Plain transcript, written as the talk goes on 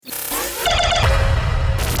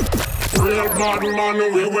real bad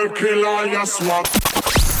man, we will kill all your swap.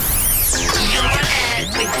 You're on air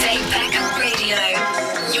with Dave Beckham Radio.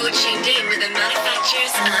 You're tuned in with the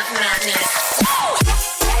manufacturers of madness.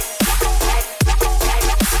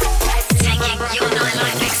 Taking your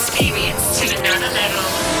nightlife experience to another level.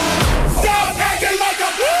 Stop acting like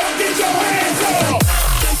a fool! Get your hands up!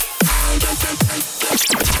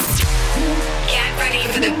 Get ready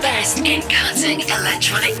for the best in cutting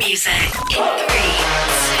electronic music. In 3, 2,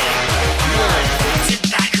 1.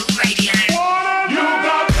 Tobacco Radio.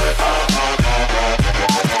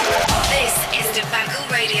 This is Tobacco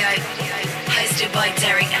Radio, hosted by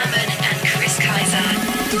Derek Ammon and Chris Kaiser.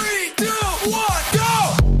 3, 2, 1,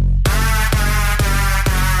 go!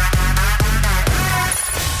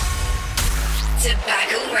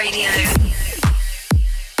 Tobacco Radio.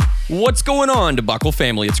 What's going on, Debacle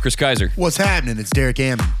family? It's Chris Kaiser. What's happening? It's Derek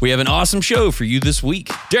Ammon. We have an awesome show for you this week.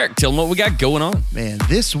 Derek, tell them what we got going on. Man,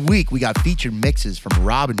 this week we got featured mixes from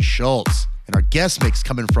Robin Schultz, and our guest mix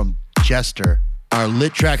coming from Jester. Our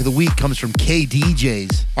lit track of the week comes from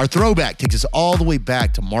KDJs. Our throwback takes us all the way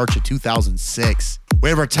back to March of 2006. We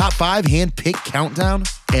have our top 5 hand-picked countdown,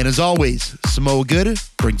 and as always, Samoa Good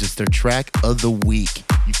brings us their track of the week.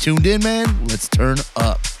 You tuned in, man? Let's turn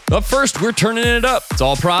up. Up first, we're turning it up. It's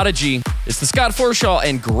all Prodigy. It's the Scott Forshaw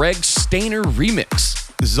and Greg Stainer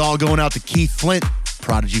remix. This is all going out to Keith Flint,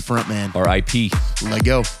 Prodigy frontman. R.I.P. Let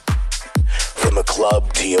go. From the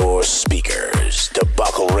club to your speakers,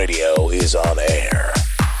 Debacle Radio is on air.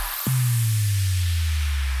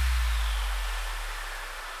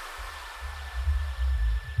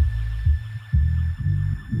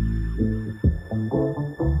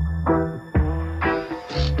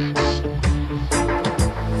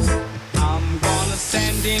 I'm gonna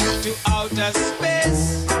send into outer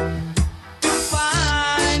space to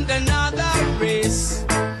find another race.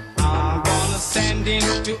 I'm gonna send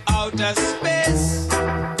into outer space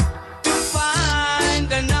to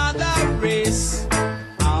find another race.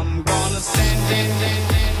 I'm gonna send it.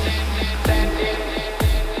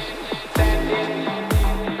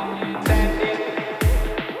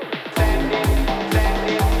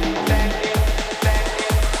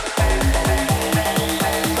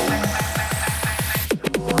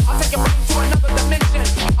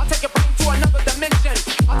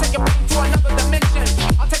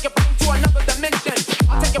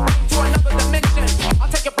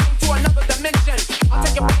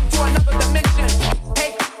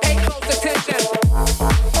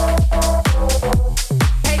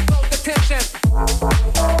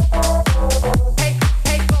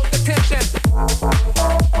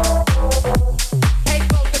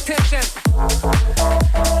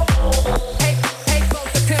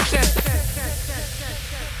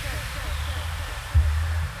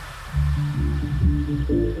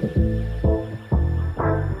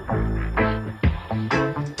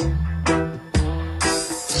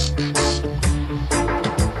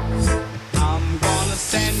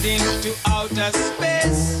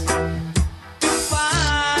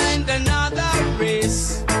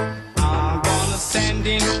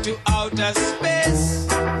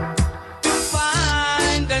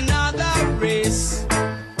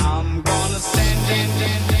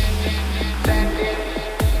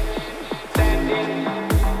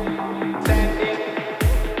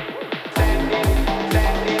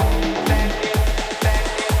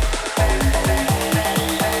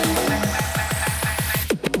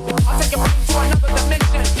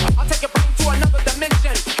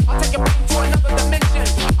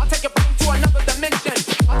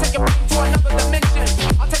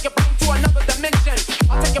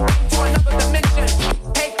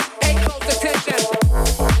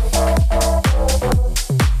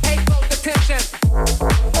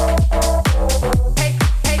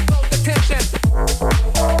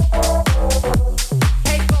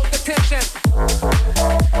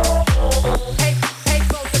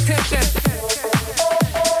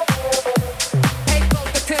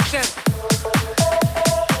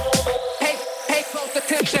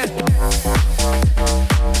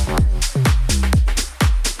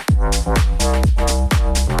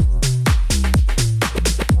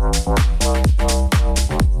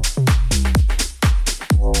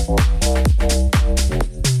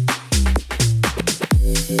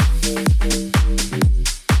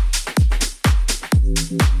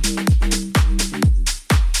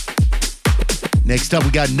 Next up, we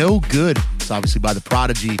got No Good. It's obviously by the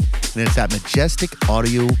Prodigy, and it's that Majestic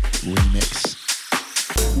Audio remix.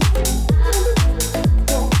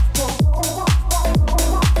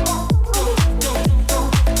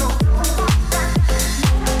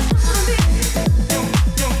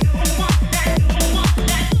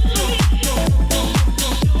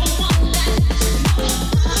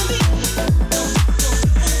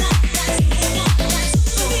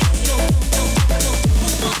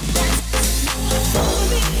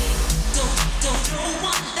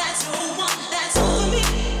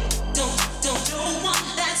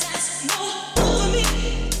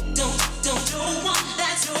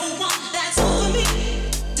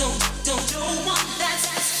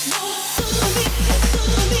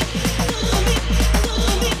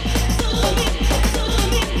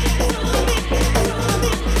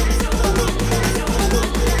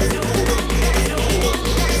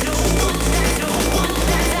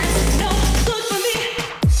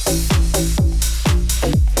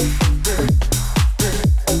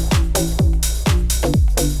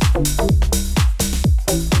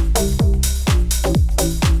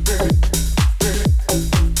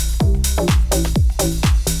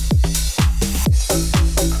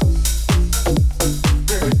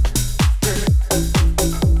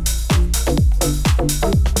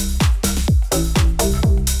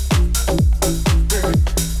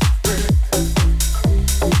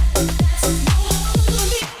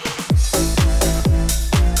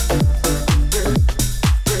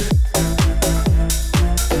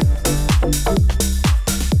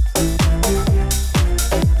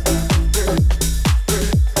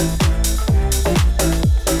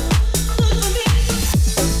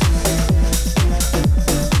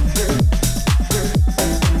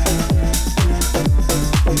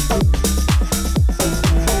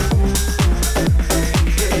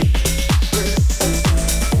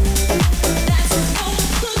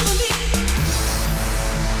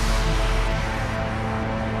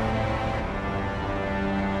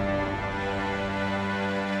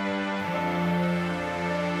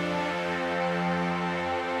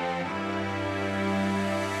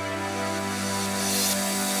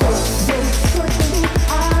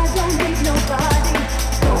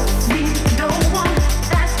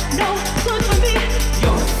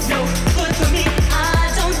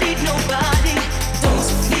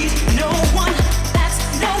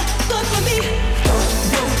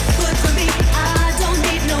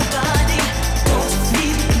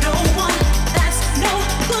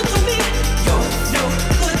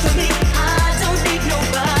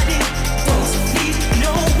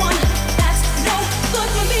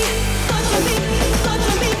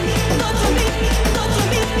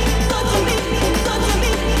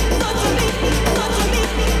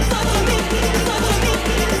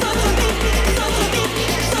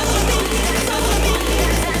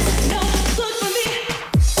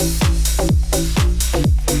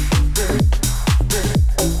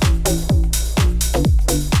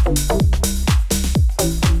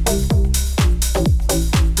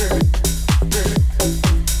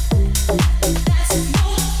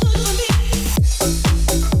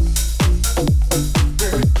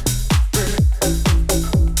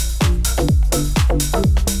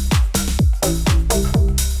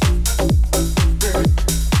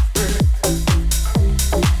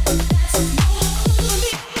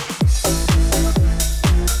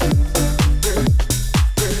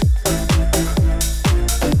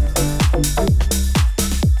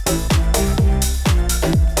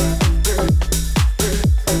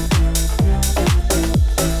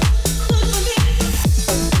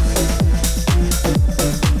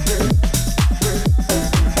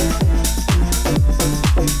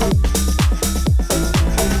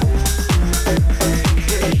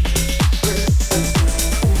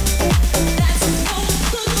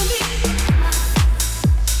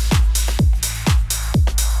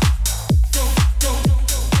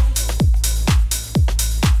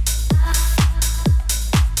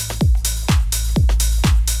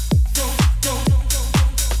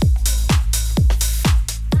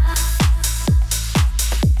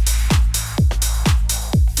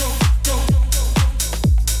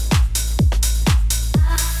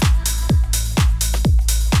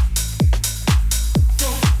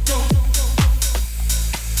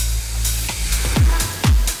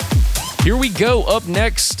 Here we go. Up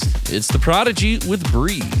next, it's The Prodigy with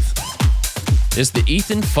Breathe. It's the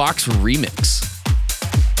Ethan Fox remix.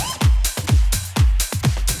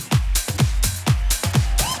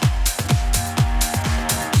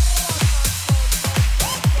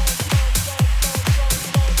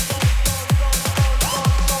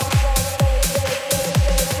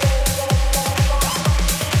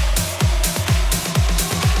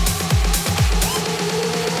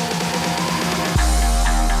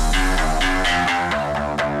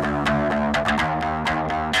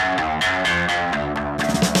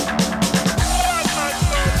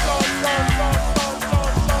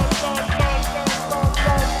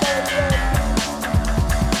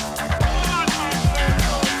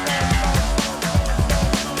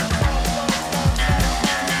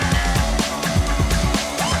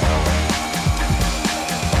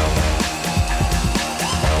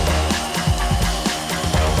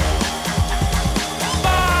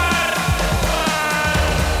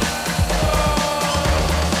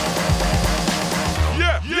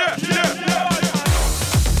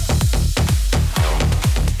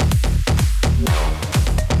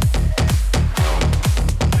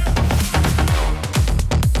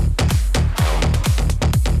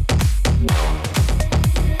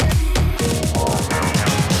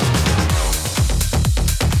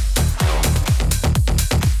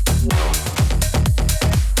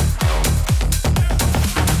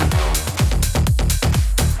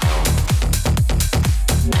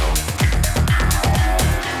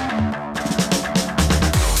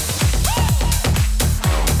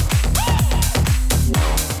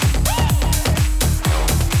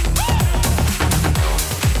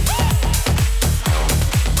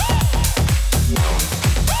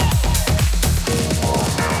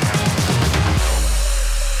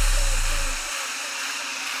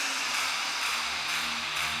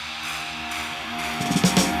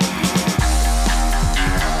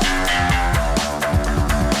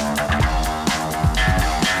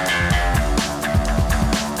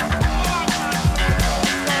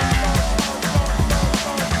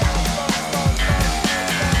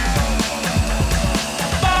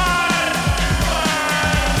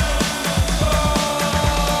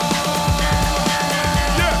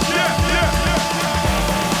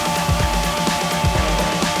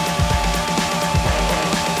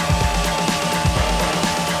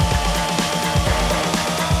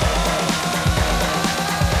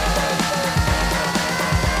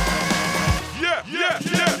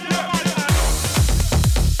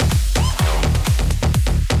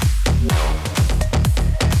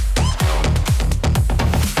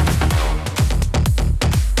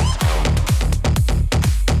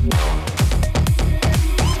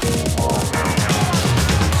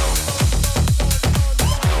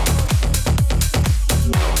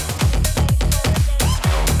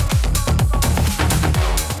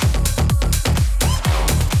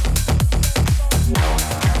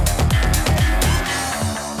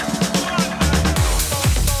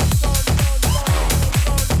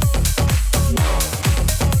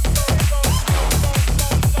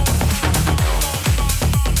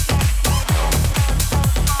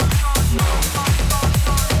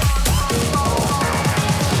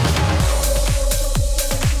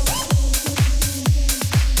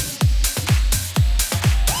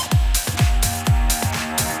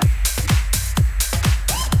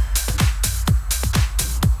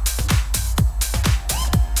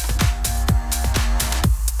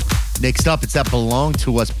 Next up, it's that Belong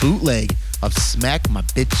to Us bootleg of Smack My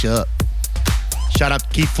Bitch Up. Shout out to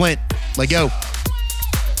Keith Flint. Let go.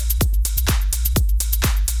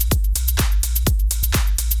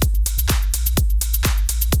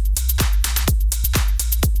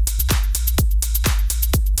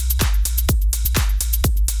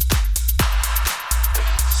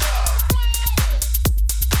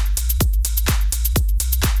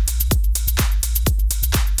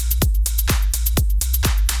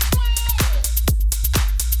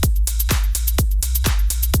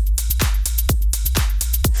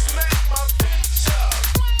 Smack my bitch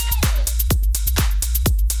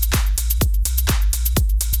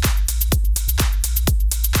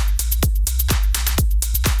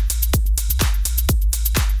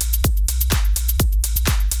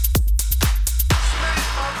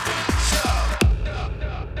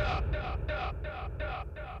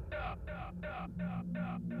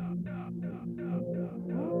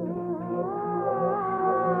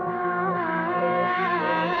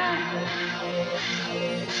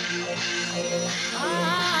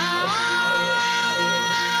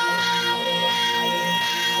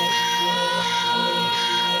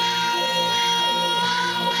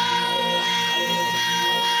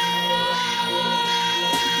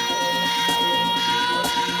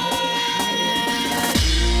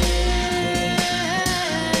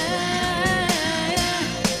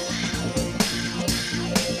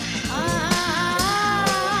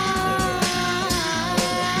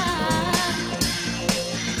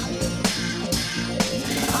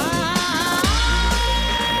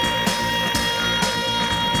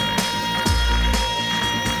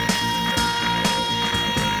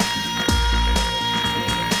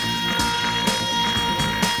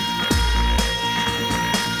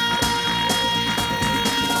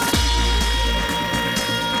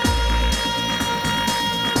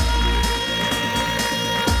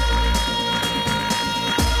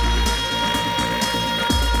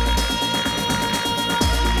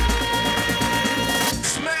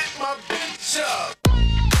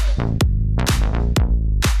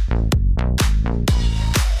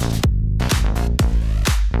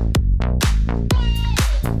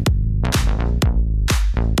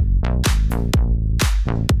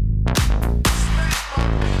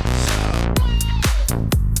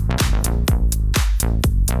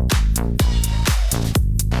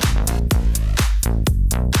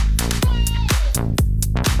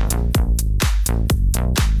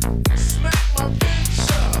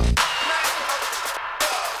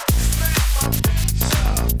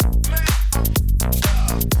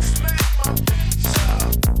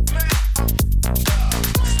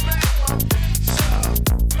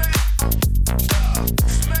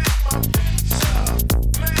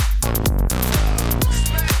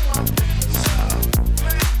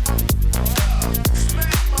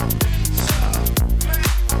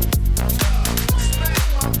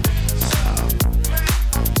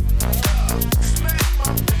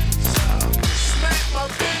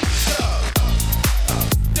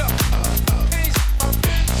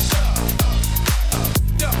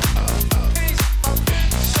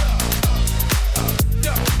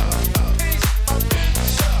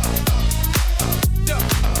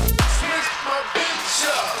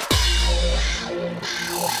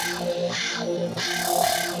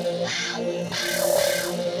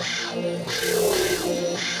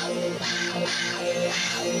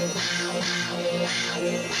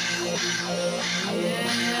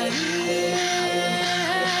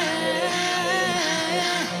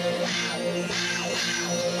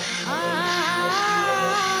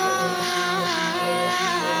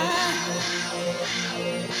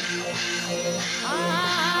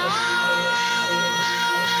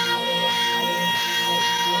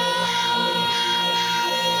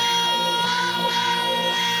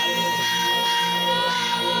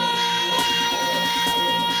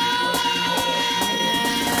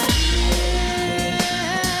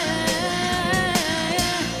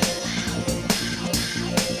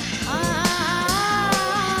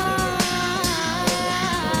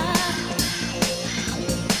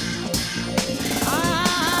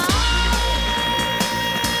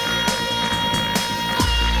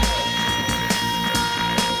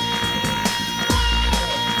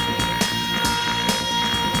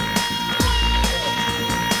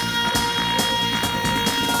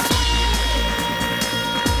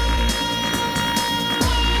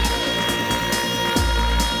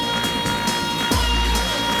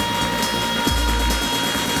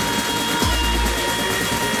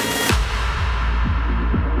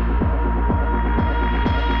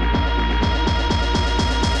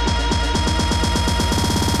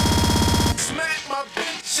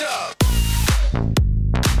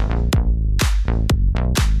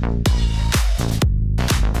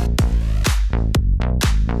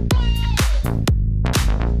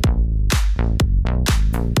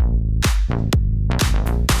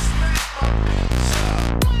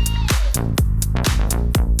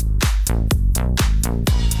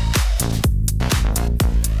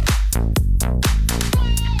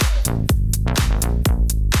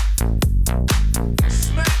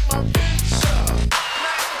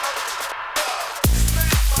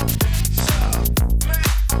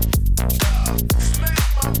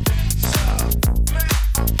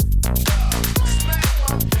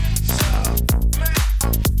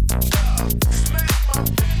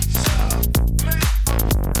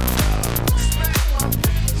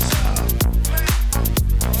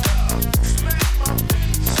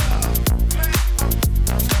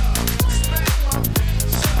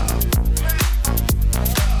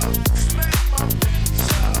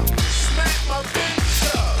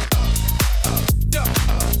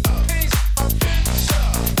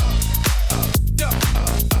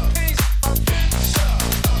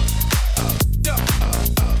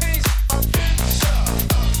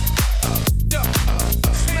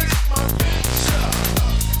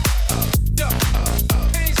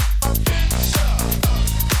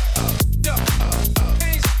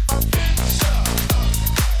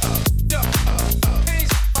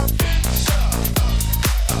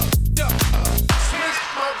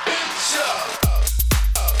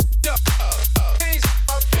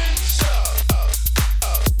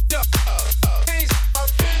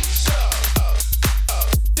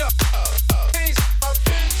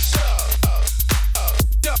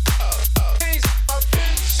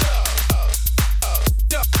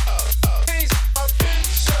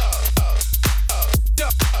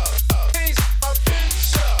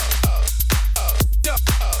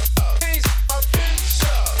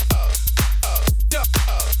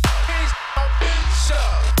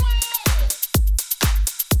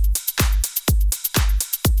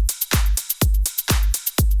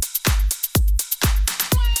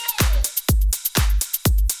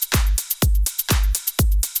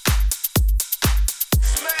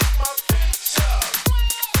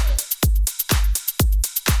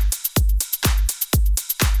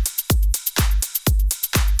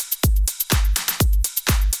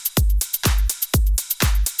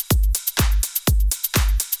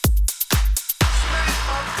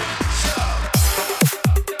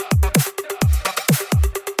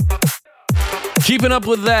Keeping up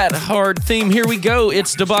with that hard theme, here we go.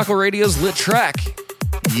 It's Debacle Radio's Lit Track.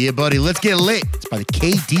 Yeah, buddy, let's get lit. It's by the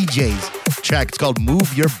KDJs track. It's called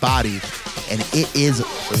Move Your Body, and it is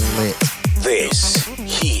lit. This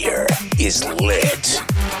here is lit.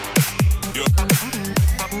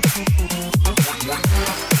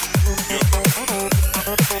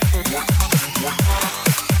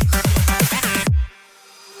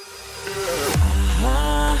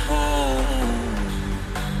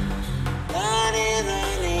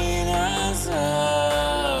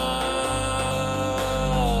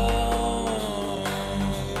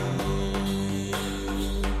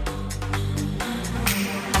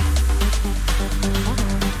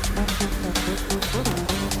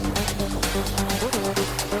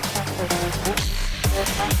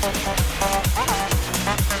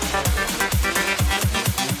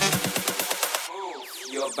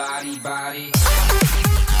 Body, body.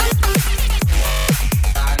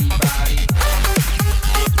 Body, body.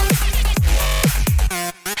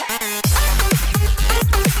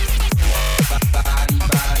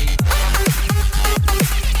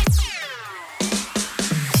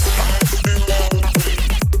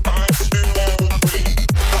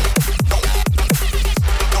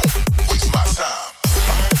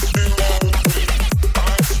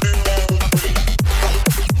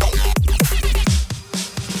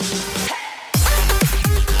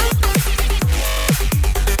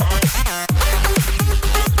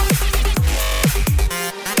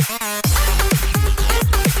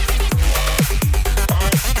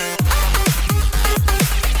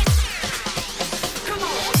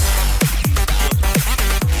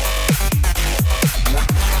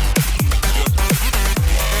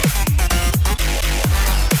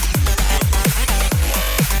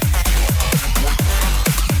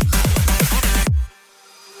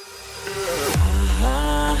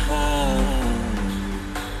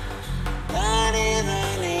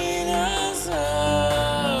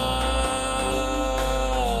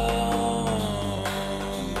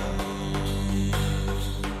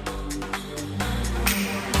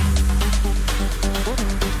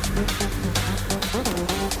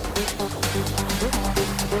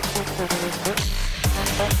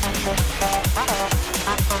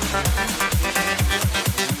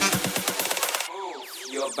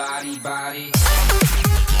 Body, body. Body, body.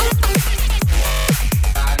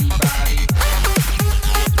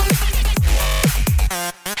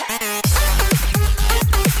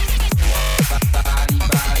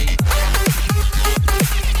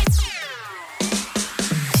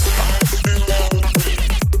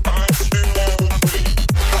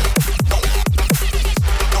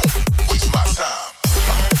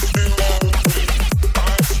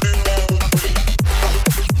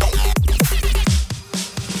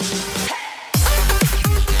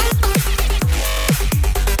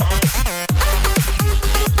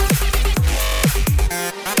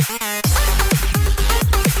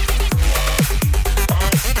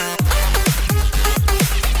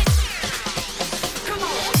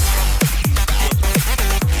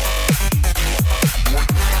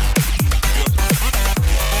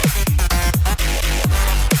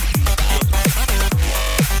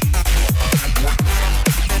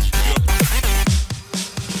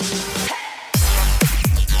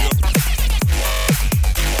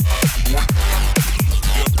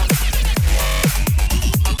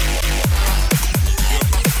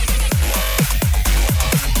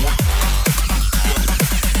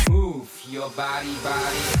 Body,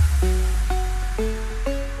 body.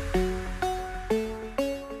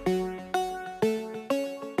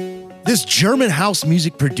 This German house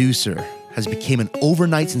music producer has become an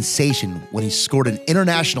overnight sensation when he scored an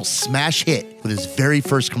international smash hit with his very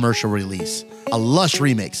first commercial release, a lush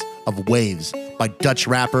remix of Waves by Dutch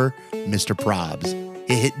rapper Mr. Probs.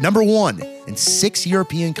 It hit number 1 in 6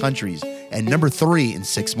 European countries and number 3 in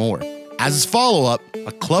 6 more. As his follow-up,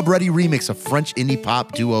 a club-ready remix of French indie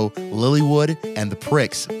pop duo Lilywood and The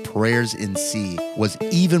Pricks' Prayers in C was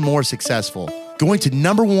even more successful, going to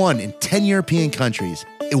number 1 in 10 European countries.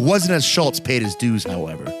 It wasn't as Schultz paid his dues,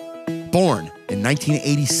 however. Born in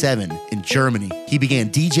 1987 in Germany, he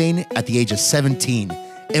began DJing at the age of 17,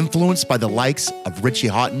 influenced by the likes of Richie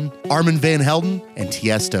Houghton, Armand Van Helden, and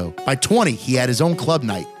Tiesto. By 20, he had his own club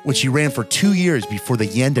night, which he ran for 2 years before the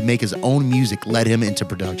yen to make his own music led him into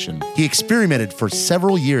production. He experimented for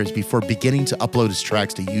several years before beginning to upload his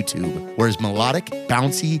tracks to YouTube, where his melodic,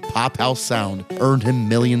 bouncy, pop house sound earned him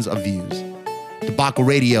millions of views. Debacle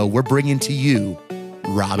Radio, we're bringing to you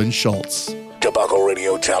Robin Schultz. Debacle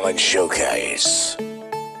Radio Talent Showcase.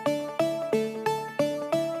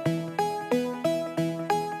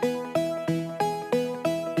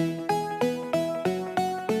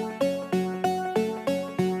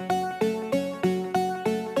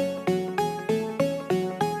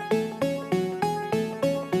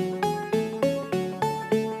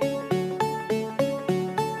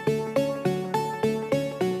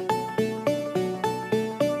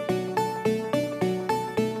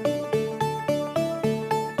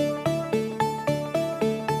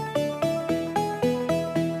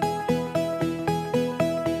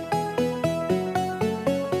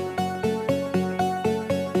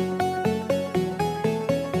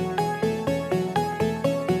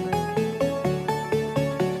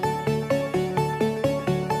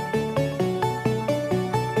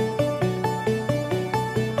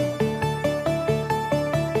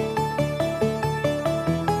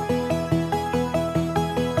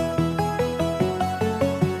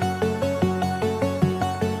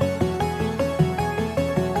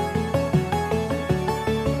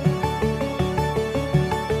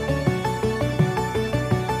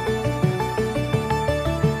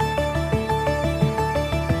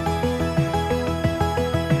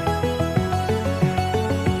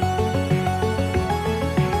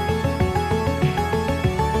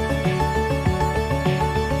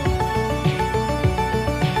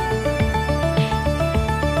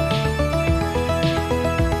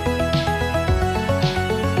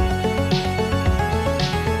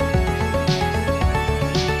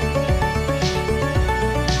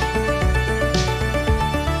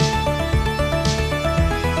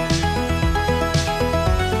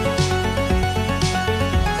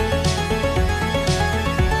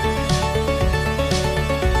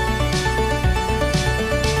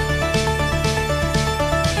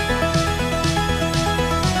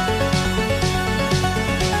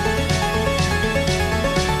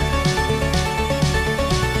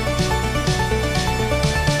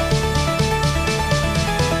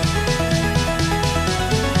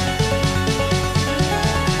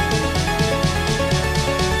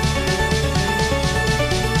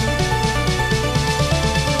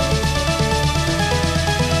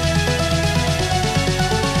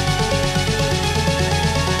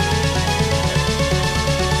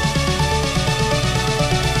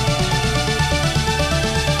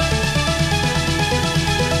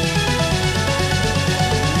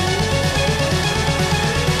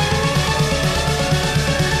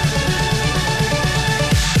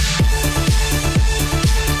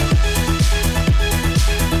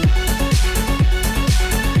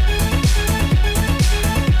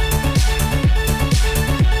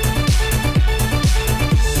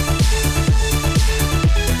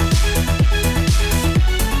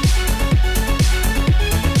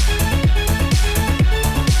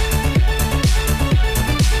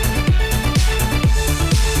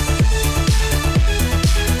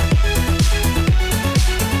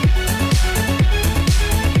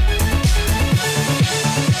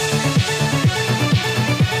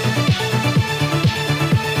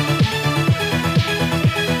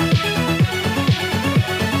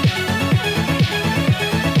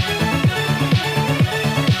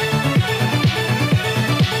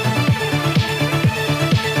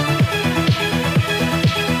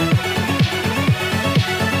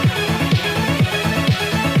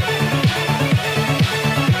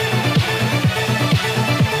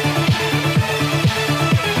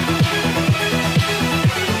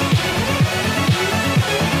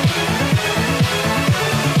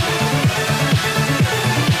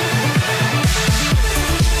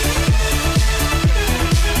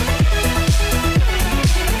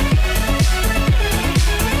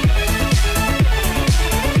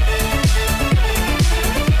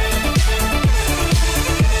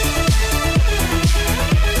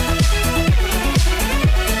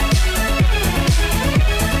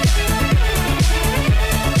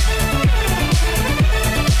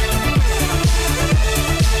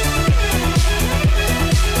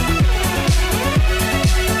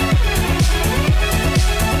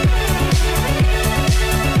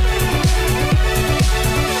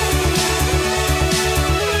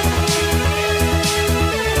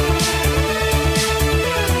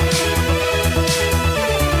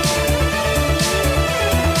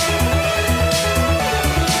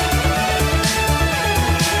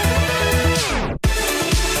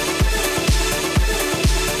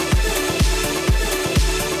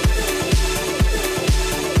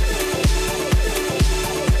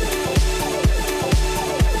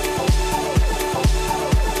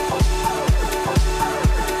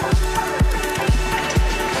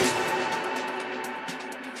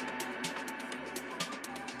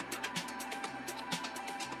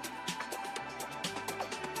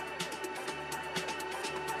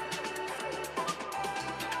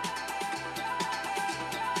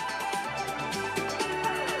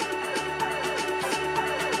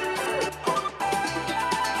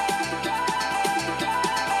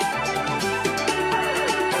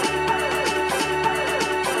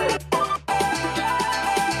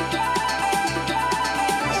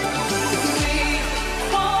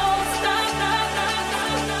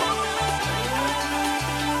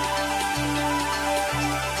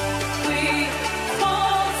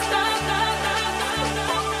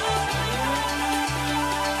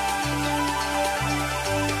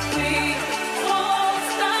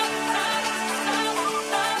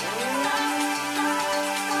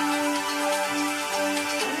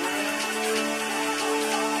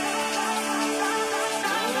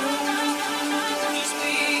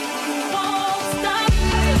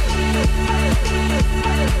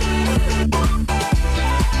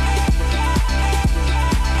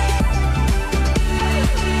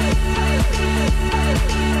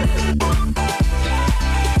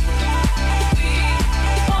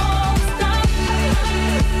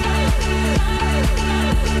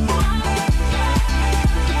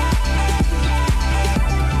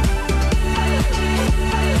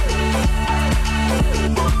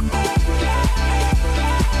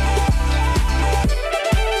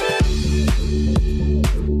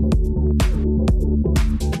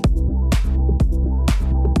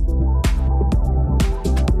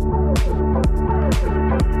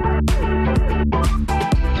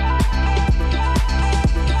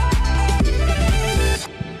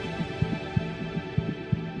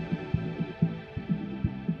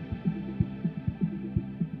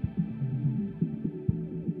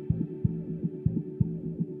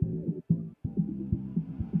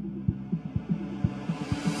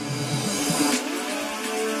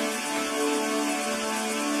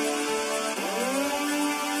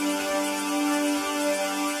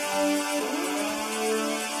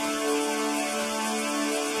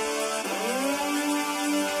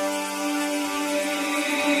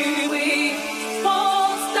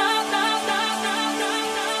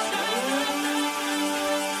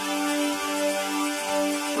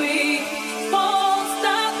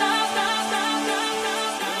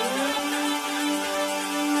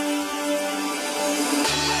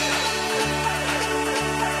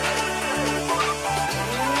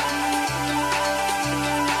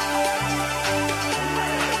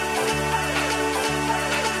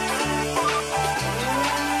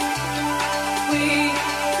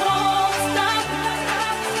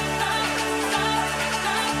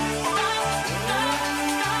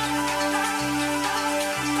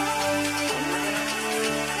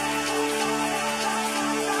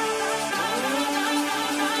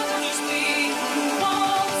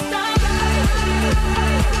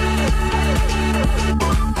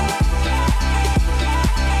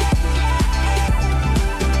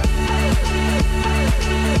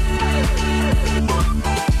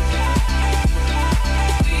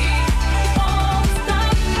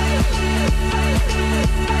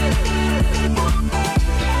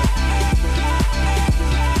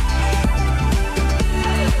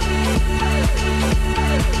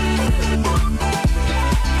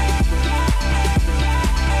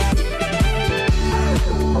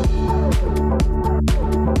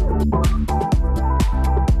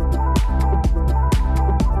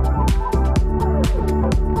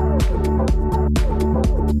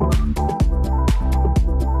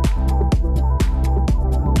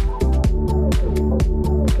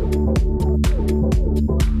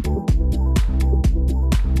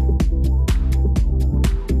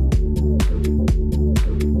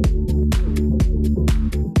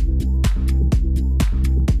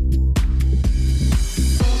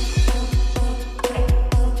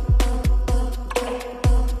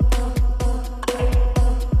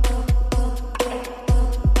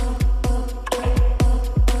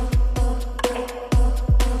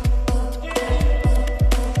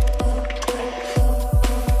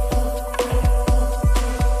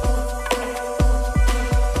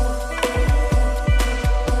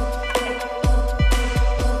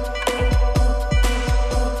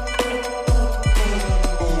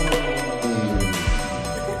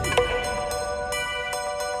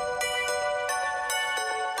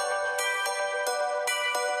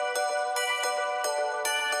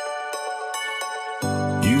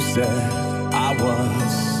 said I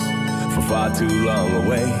was for far too long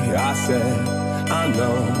away. I said I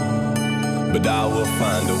know, but I will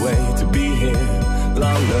find a way to be here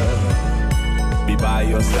longer, be by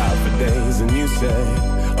your side for days. And you said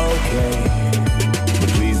okay, but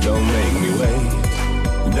please don't make me wait.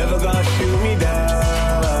 You're never gonna shoot me down.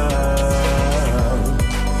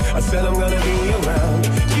 I said I'm gonna be around,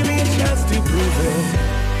 give me a chance to prove it.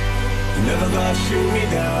 You're never gonna shoot me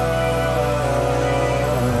down.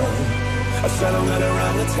 I said I'm gonna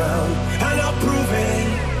run the town, and I'll prove it.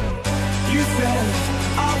 You said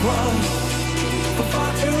I was for far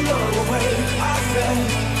too long away. I said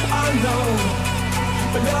I know,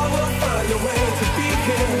 but now we'll find a way to be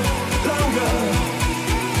here longer,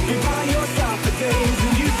 be by your side for days.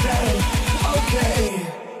 And you said okay,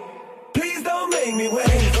 please don't make me wait.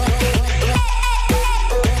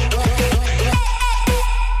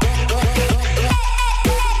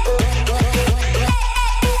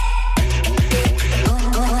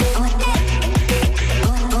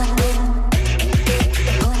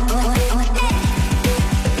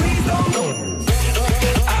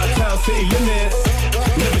 City limits,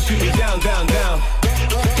 never shoot me down, down, down.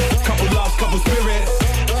 Couple lost, couple spirits,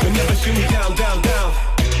 but never shoot me down, down,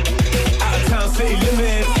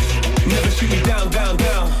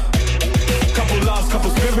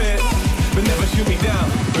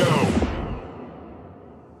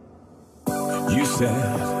 said,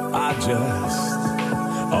 I just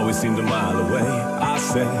always seemed a mile away. I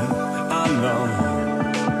said, I know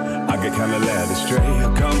I get kinda led astray. I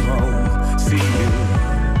come home, see you,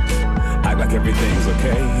 act like everything's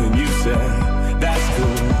okay, and you said, that's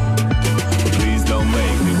cool, please don't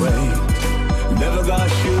make me wait. Never gonna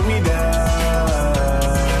shoot me down.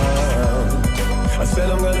 I said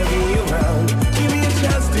I'm gonna be around, give me a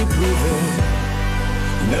chance to prove it.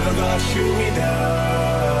 Never gonna shoot me down.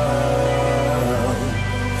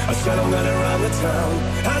 I said I'm gonna run the town,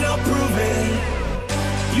 and I'll prove it.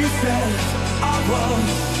 You said I was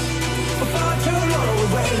far too long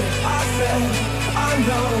away. I said I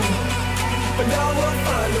know, but now we'll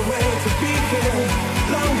find a way to be here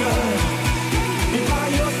longer. You buy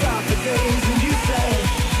your side for days, and you said,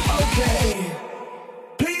 okay,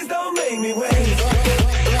 please don't make me wait.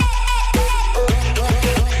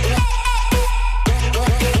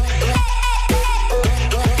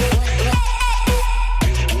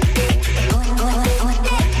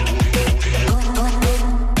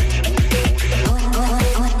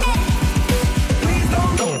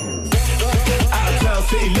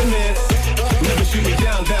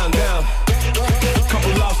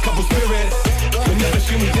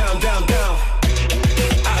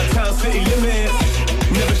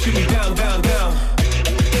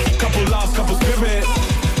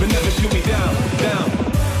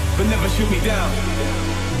 Shoot me down,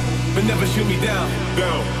 but never shoot me down,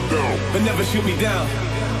 down, down. But never shoot me down,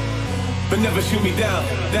 but never shoot me down,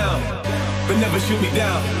 down. But never shoot me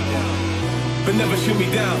down, but never shoot me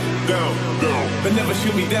down, down, down. But never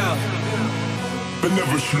shoot me down, but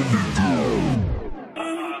never shoot me down.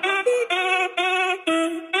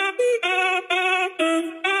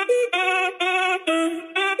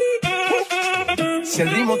 Si el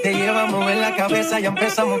ritmo te lleva a mover la cabeza, ya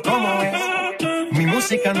empezamos como es. Mi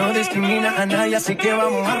música no discrimina a nadie, así que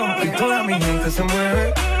vamos a romper. Toda mi gente se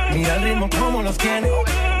mueve, mira el ritmo como los tiene.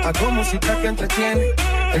 Hago música que entretiene.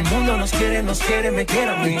 El mundo nos quiere, me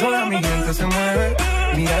quiere a mí. Toda mi gente se mueve,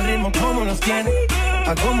 mira el ritmo como los tiene.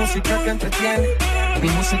 Hago música que entretiene. Mi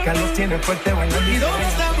música los tiene fuerte bailando. ¿Y dónde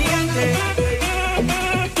está mi gente?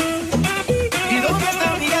 ¿Y dónde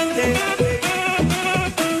está mi gente?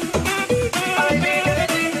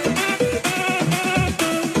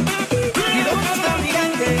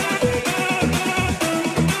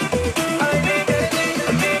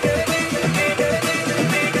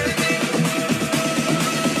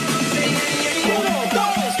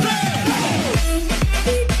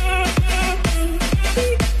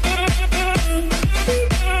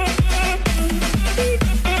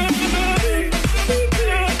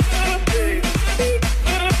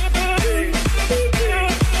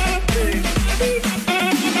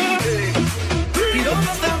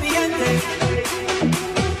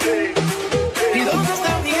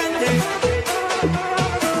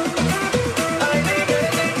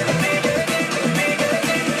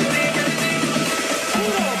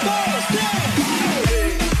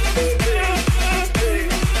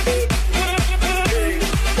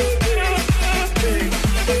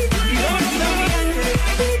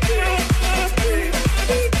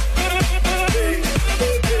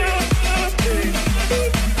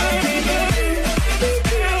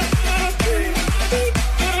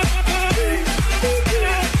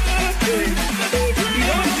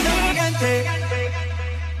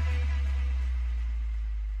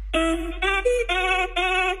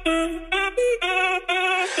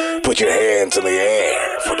 Put your hands in the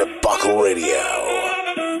air for the Buckle Radio.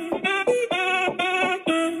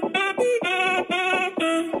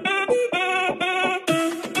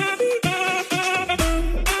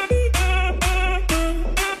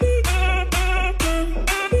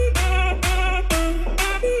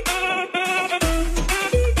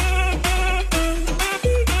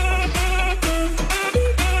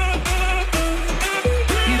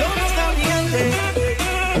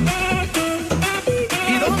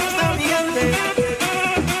 ¿Y dónde está mi gente?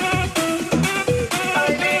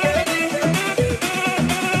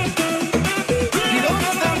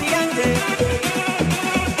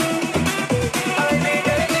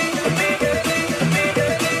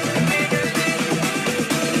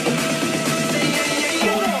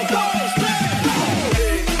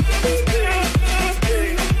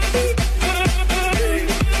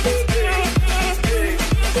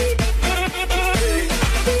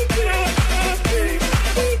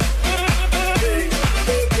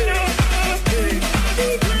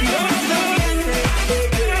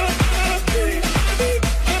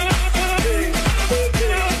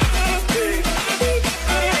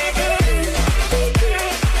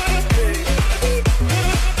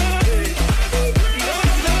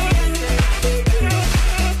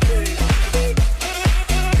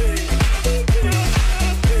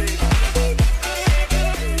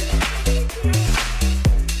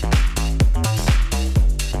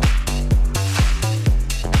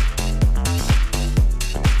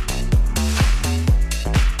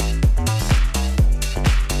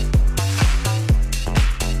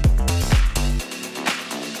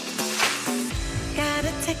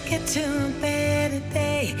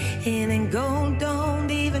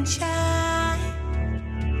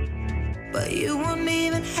 but you won't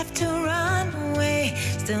even have to run away.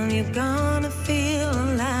 Still, you're gonna feel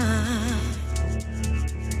alive.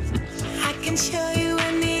 I can show you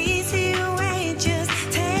an easier way. Just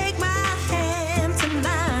take my hand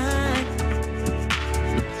tonight.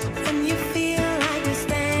 When you feel like you're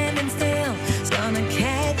standing still, it's gonna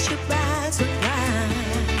catch you by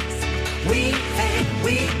surprise. We fade,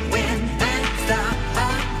 we win, and start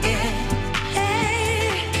again.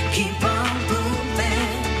 Hey, keep on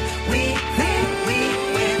moving. We fade, we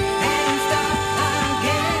win, and start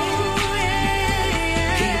again.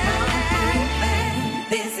 Keep on moving.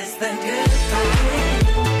 This is the good fight.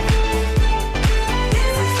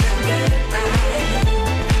 This is the good fight.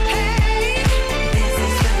 Hey, this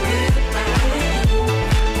is the good fight.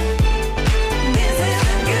 This is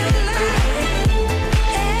the good fight.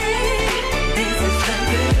 Hey, this is the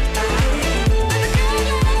good fight.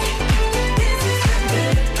 This is the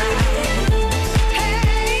good fight.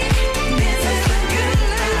 Hey, this is the good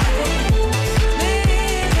life.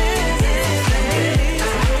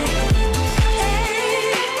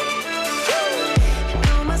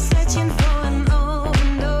 No more searching for an open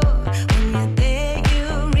door. When you're there, you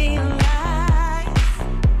realize.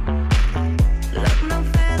 Look no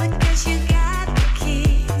further 'cause you got the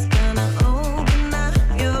keys. Gonna open up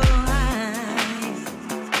your eyes.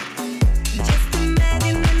 Just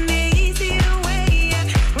imagine an easier way and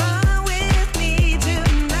run with me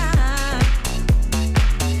tonight.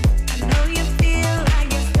 I know you feel like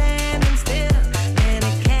you're standing still. Let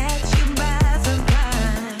it catch you by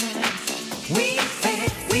surprise. We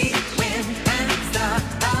fade, we win, and start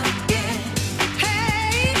again.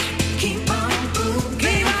 Hey, keep on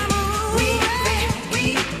moving. We fade, we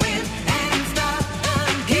win, and start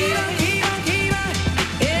again.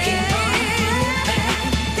 Keep on moving.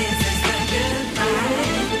 This is the good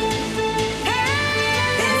fight.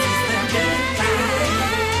 This is the good fight.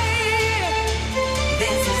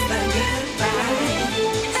 This is the good fight.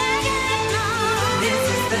 This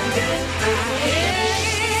is the good fight. This is the good fight.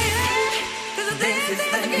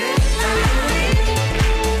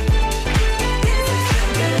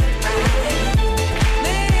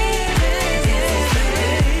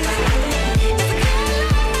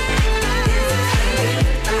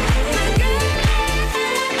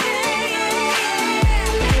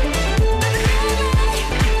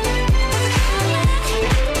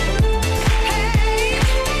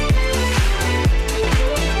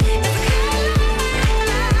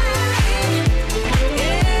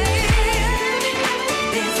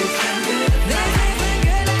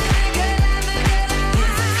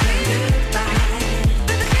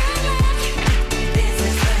 This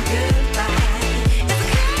is the good fight.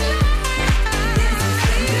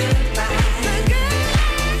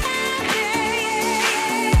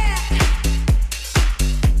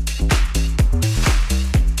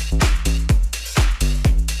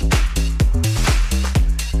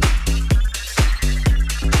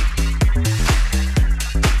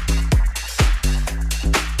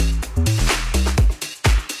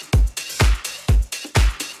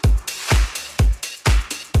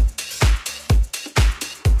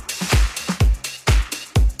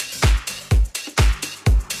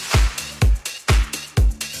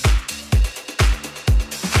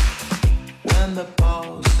 When the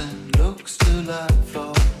pausing looks to let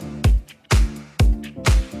fall,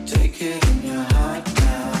 take it in your heart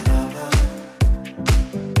now, lover.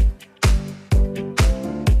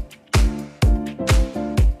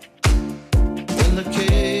 When the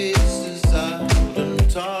case is out and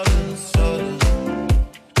taut and sudden,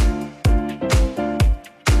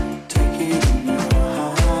 take it in your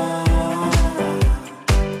heart.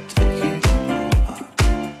 Take it in your heart.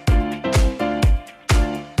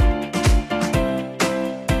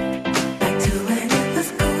 Back to when it was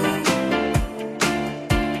cool.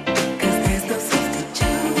 'Cause there's no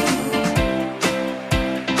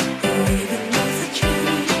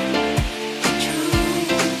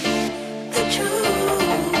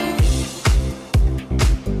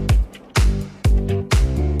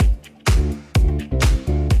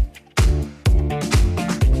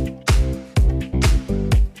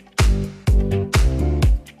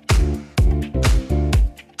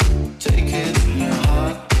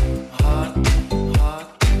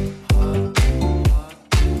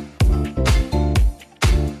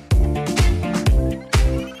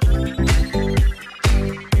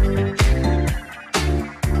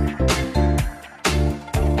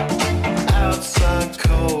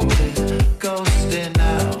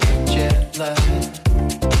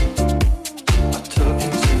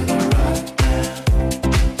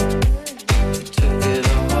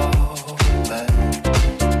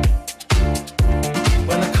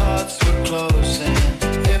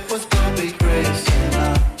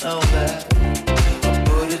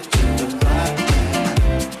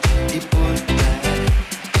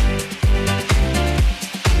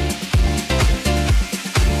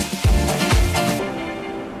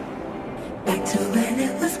Back to when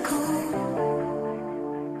it was cool.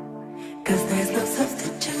 'Cause there's no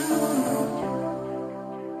substitute.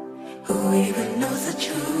 Who even knows the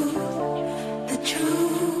truth? The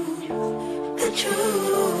truth. The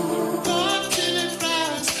truth. Till it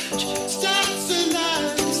rise, starts alive,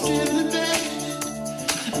 still in bed.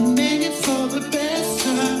 Make it for the best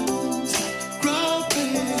times, grow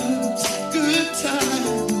bills, good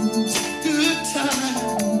times, good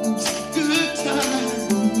times, good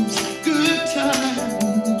times, good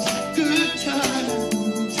times, good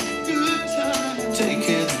times, good times. Take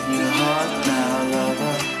it in your heart now,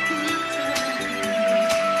 lover.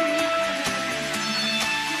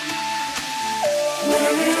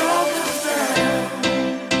 Where it all comes down.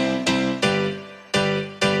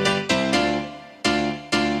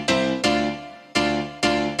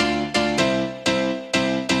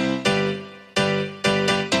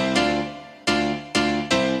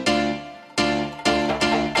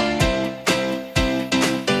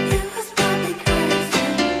 It was probably crazy.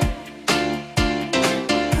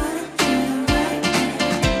 Put it to the right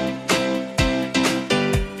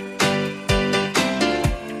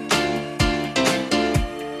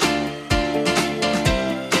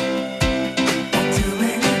back to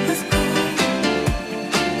when it was cool.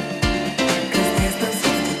 'Cause there's no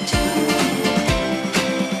substitute.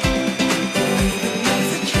 Who even knows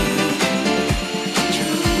the truth? The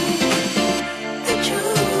truth. The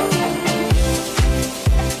truth.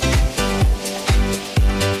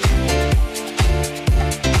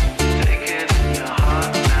 Take it in your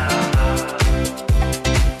heart now, lover.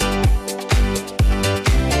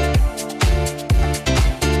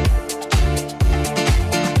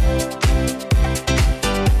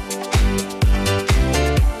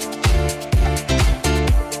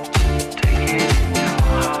 Take it in your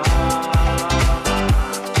heart. Take it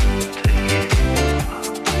in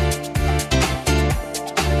your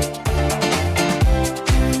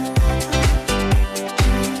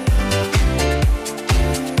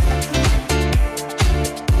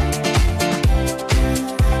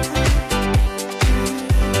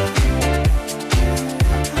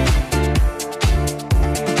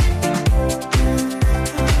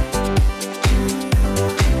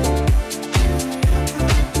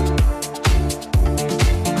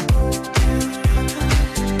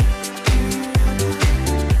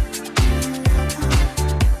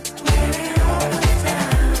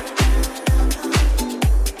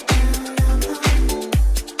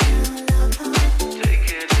Take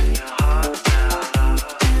it in your heart now, lover. Take it in your heart now,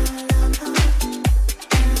 lover.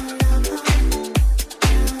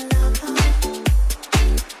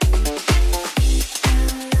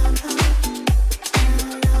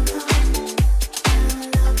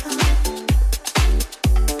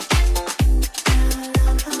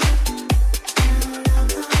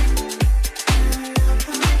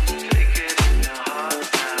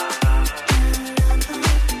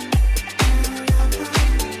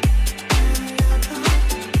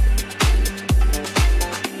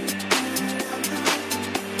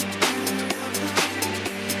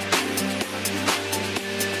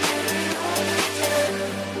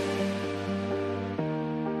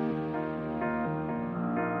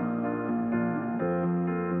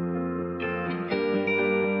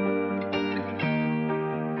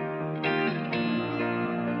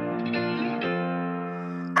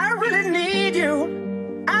 I really need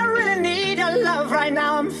you. I really need your love right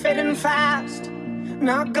now. I'm fading fast,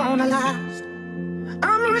 not gonna last.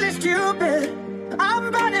 I'm really stupid.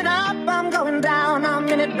 I'm burning up, I'm going down, I'm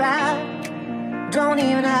in it bad. Don't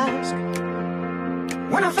even ask.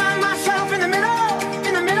 When I find myself in the middle,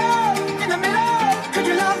 in the middle, in the middle, could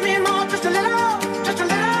you love me more, just a little, just a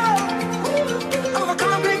little?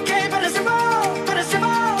 Overcomplicate, but it's simple, but it's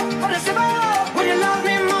simple, but it's simple. Would you love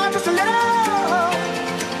me more, just a little?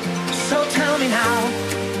 So tell me now,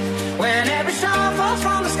 when every star falls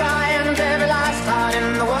from the sky and every last star in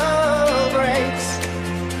the world breaks.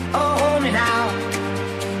 Oh, hold me now,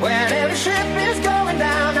 when every ship is going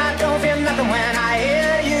down, I don't feel nothing when I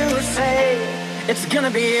hear you say, it's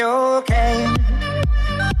gonna be okay.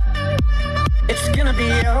 It's gonna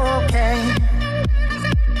be okay.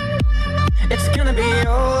 It's gonna be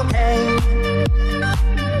okay.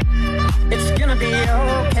 It's gonna be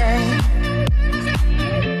okay.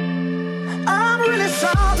 I'm really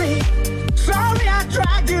sorry. Sorry I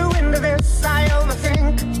dragged you into this. I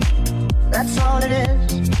overthink. That's all it is.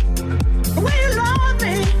 The way you love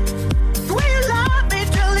me. The way you love me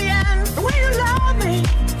till the end. The way you love me.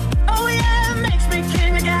 Oh yeah, it makes me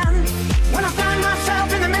king again. When I find myself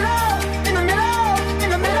in the middle, in the middle, in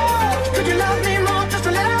the middle. Could you love me more, just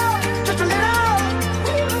a little, just a little?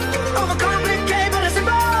 Overcomplicate, but it's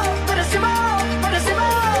simple, but it's simple, but it's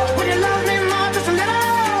simple. Would you love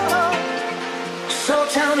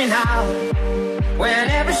now. When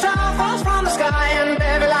every star falls from the sky and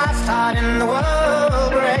every last heart in the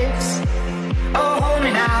world breaks. Oh, hold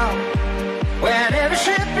me now. When every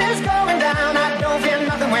ship is going down, I don't feel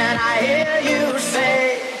nothing when I hear you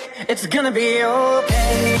say, it's gonna be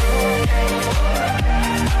okay.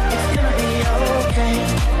 It's gonna be okay.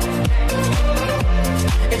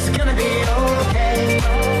 It's gonna be okay.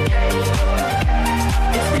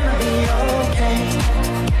 It's gonna be okay.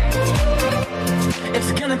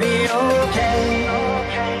 It's gonna be okay.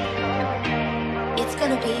 It's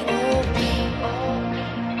gonna be okay.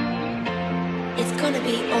 It's gonna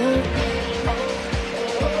be okay.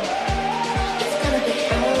 It's gonna be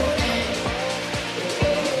okay.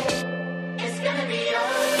 It's gonna be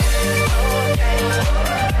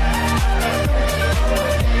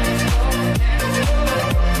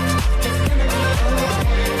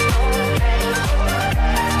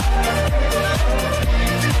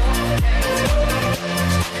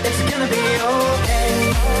It's gonna be okay.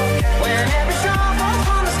 When every star falls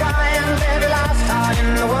from the sky and every last heart in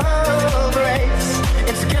the world breaks.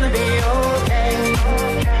 It's gonna be okay.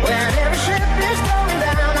 When every ship is going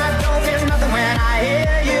down, I don't feel nothing when I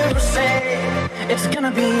hear you say, it's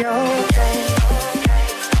gonna be okay.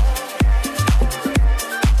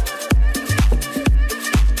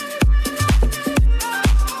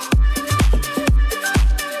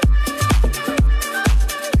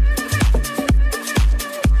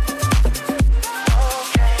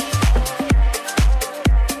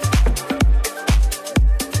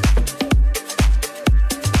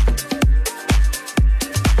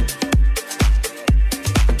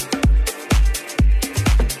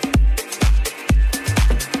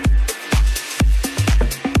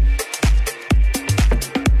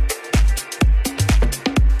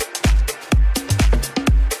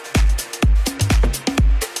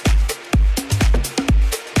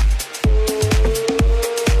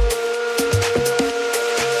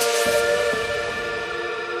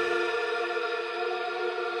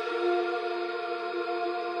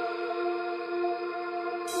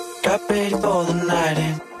 Got ready for the night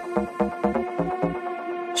in.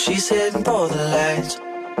 She's heading for the lights,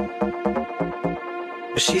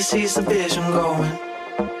 but she sees the vision going.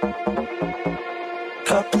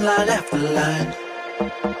 Couple line after line.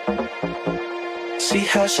 See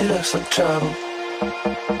how she looks like trouble.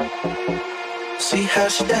 See how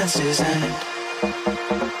she dances and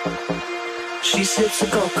she sips a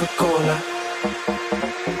Coca-Cola,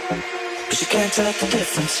 but she can't tell the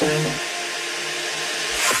difference.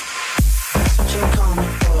 You're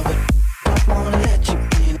coming for, but don't wanna let you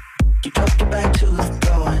in. You drop your back to the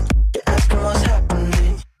floor and you're asking what's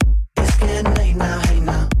happening. It's getting late now, hey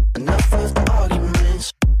now. Enough of the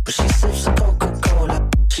arguments, but she sips the Coca-Cola.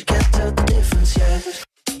 She can't tell the difference yet.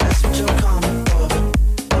 That's what you're coming for, but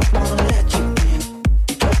don't wanna let you in.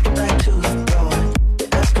 You drop your back to the floor and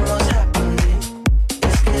you're asking what's happening.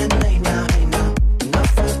 It's getting late now, hey now.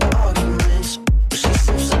 Enough of the arguments, but she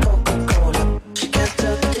sips the Coca-Cola. She can't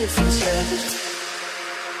tell the difference yet.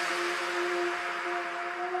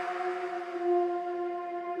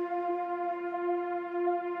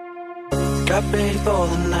 Got ready for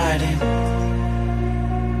the night in.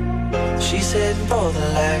 She's heading for the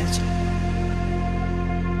lights,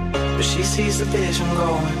 but she sees the vision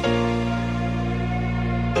going.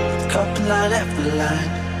 Couple line after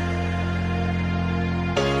line.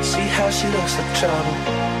 See how she looks like trouble.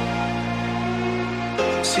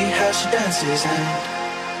 See how she dances and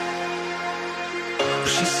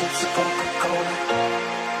she sips the Coca-Cola.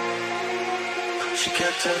 She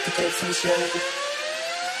can't tell the difference yet.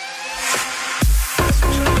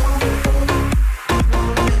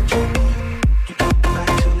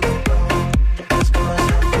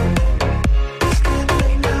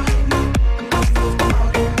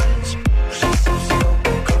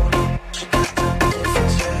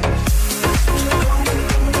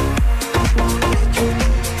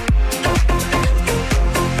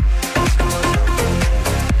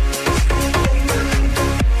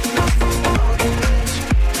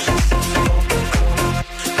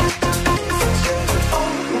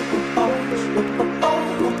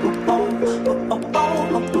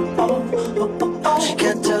 She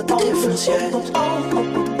can't tell the difference yet.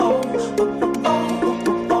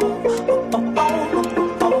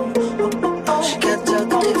 She can't tell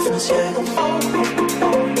the difference yet.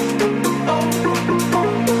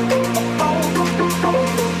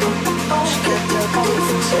 She can't tell the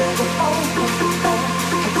difference yet.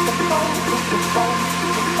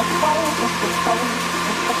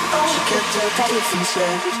 She can't tell the difference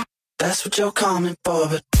yet. That's what you're coming for,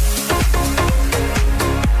 but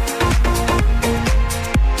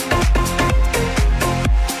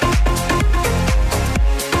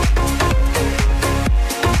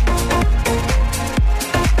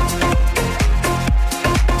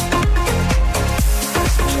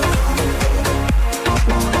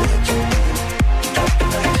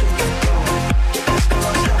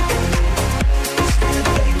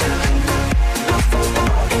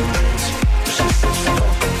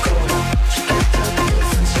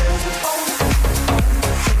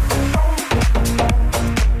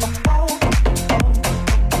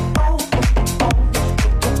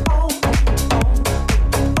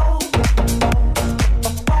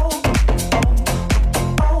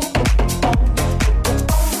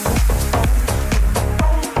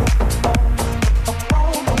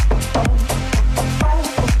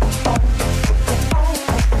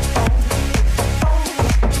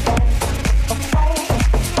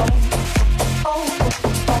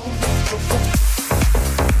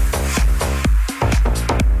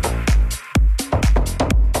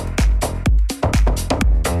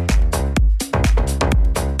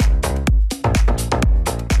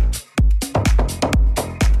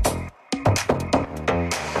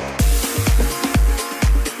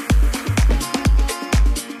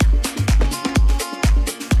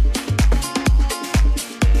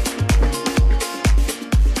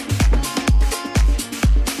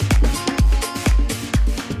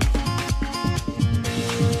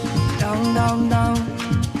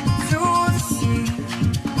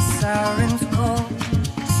sirens call,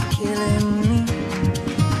 it's killing me.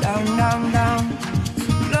 Down, down, down,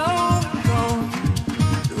 slow go,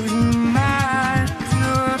 losing my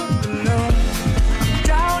pure love.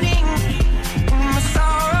 Drowning in my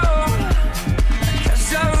sorrow,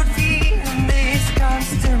 casualty in this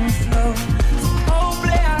constant flow. So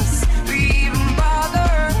hopeless to even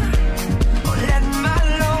bother, or let my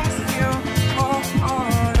lungs feel. Oh, oh,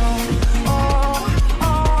 oh, oh,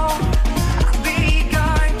 oh. I've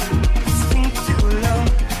begun to sink too low.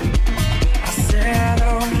 I said, oh,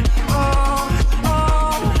 oh,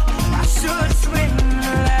 oh, I should swim and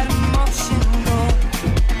let emotion go.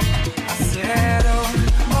 I said, oh,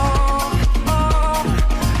 oh, oh,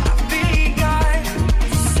 I've begun to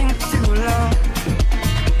sink too low.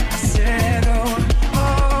 I said, oh, oh,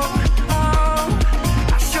 oh,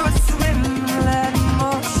 I should swim and let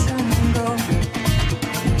emotion go.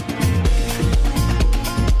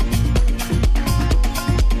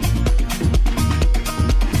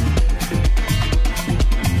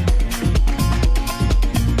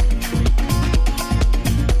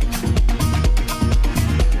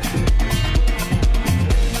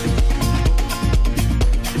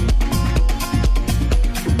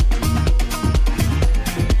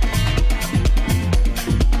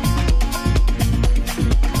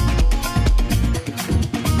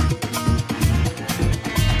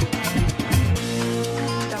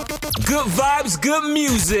 Good vibes, good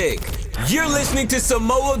music. You're listening to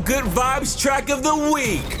Samoa Good Vibes track of the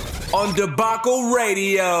week on Debacle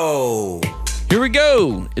Radio. Here we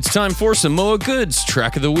go. It's time for Samoa Good's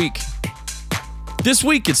track of the week. This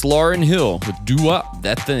week it's Lauryn Hill with Doo Wop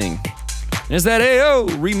That Thing. And it's that AO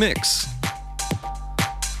remix.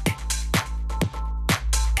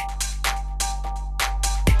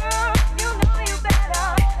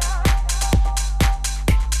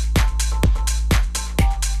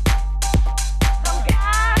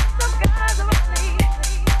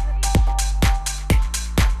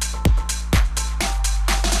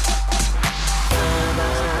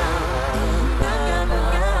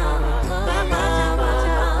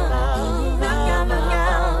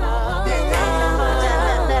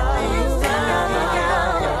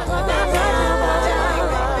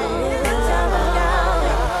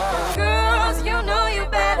 Girls, you know you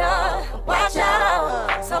better watch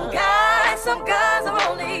out. Some guys are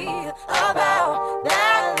only about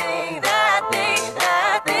that thing, that thing,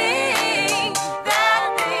 that thing,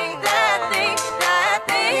 that thing, that thing, that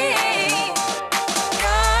thing.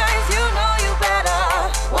 Guys, you know you better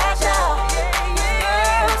watch out.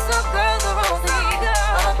 Girls, some girls are only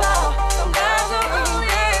about, some guys are only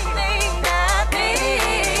that thing, that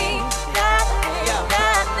thing, that thing,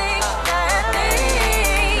 that thing, that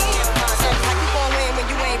thing. How you gon' win when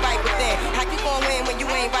you ain't right with that? How you gon' win when you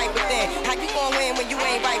ain't right with that? How you gon' win when you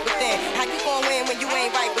ain't right with that? How you gon' win when you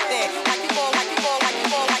ain't right with that? How you gon' how you gon' how you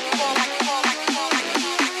gon' how you gon' how you gon' how you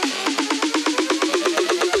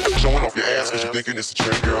gon' Showing off your ass cause you're thinking it's a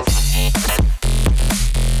trend, girl.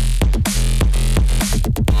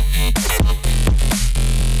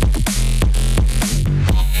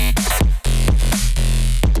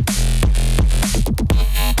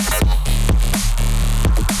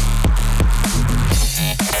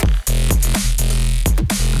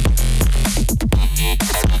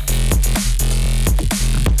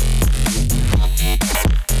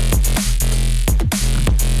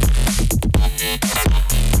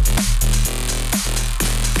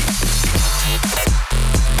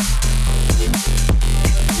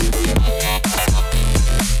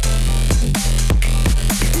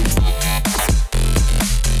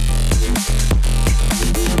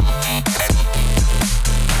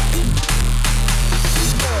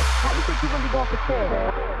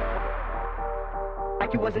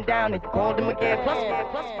 Like you wasn't down and you called him again. Plus,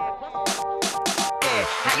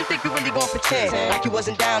 how you think you really gon' pretend like you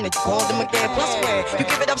wasn't down and you called him again? Plus, where you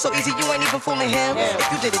give it up so easy, you ain't even fooling him.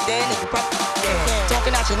 If you did it then you probably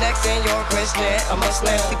talking out your neck saying you're a Christian, a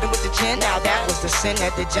Muslim, sleeping with the gin. Now that was the sin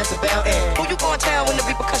that did Jezebel in. Who you gon' tell when the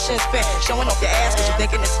repercussions spin? Showing off your ass cause you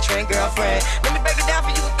thinking it's a trend, girlfriend. Let me break it down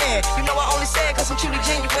for you again. You know I only say it cause I'm truly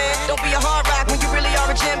genuine. Don't be a hard rock when you really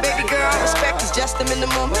are a gem, baby girl. Respect is just the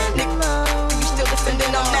minimum. Nigga, you still defending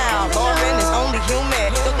them now. Lauren is only human.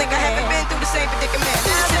 Don't think I haven't been through the same predicament.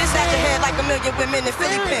 City's at your head like a million women in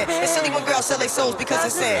Philly pen. It's silly when girls sell their souls because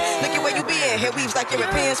it's sin. Look at where you be in. Hair weaves like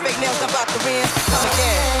Europeans. Fake nails done by Koreans. Come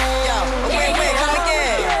again. Yo, wait, come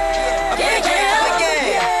again. Come again. Come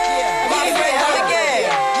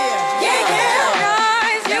again.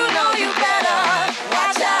 Guys, you know you better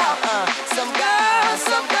watch out. Some girls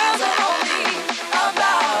are only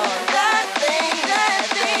about that thing, that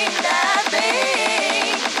thing, that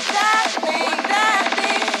thing, that thing, that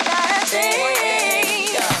thing, that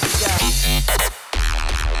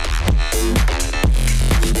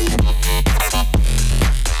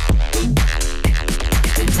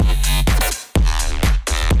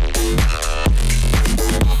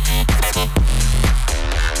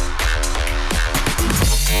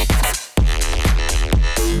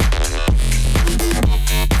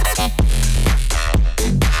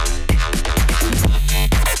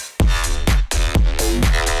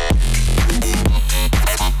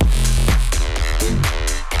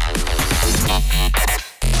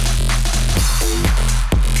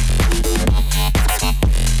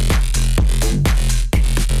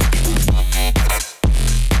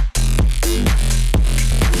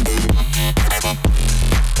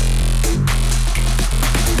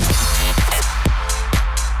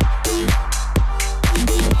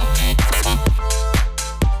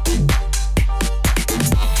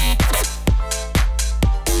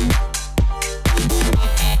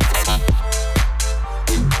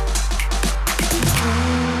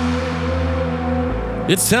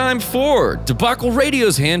It's time for Debacle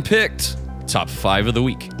Radio's handpicked top 5 of the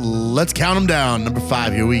week. Let's count them down. Number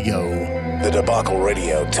 5, here we go. The Debacle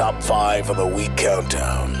Radio Top 5 of the Week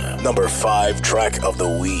Countdown. Number 5 track of the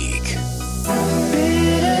week.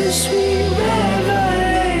 Bittersweet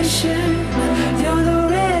revelation. You're the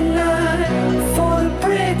red line for the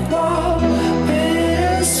brick wall.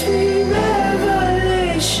 Bittersweet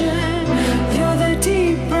revelation. You're the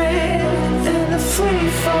deep breath and the free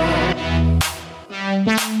fall. In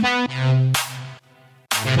the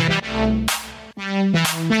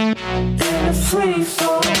free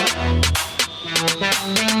fall.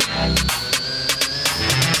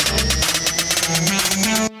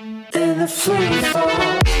 In the free fall.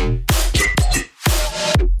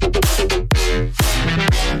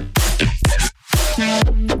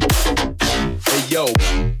 Hey, yo.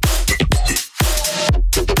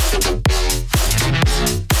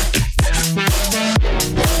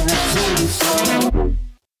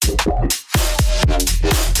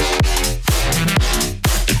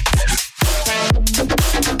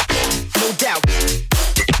 No doubt.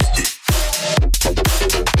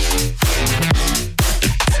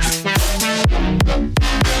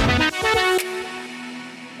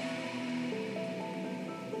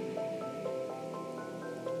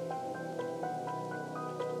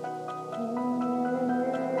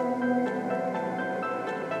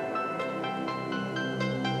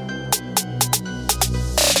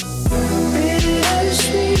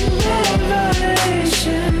 Bittersweet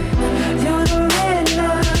revelation. You're the red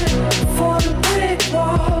line for the brick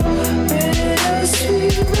wall.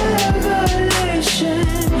 Bittersweet revelation.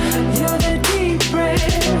 You're the deep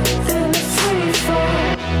breath and the free fall.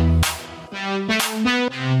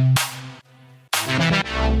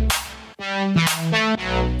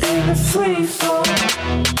 In the free fall.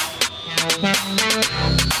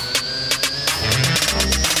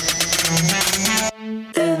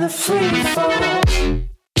 In the free fall.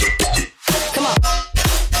 Come on.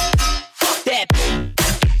 Fuck that.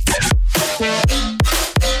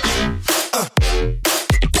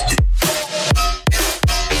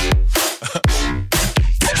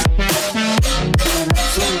 In the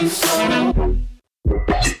free fall.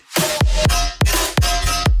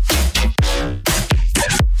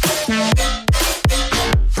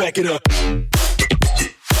 Back it up.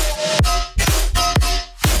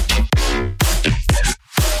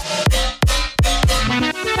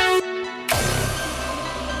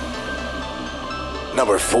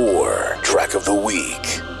 Number 4 track of the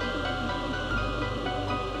week.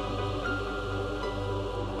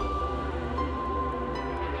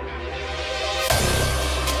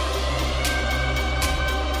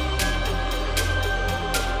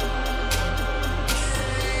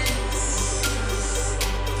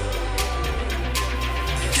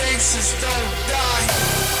 Gangsters don't die.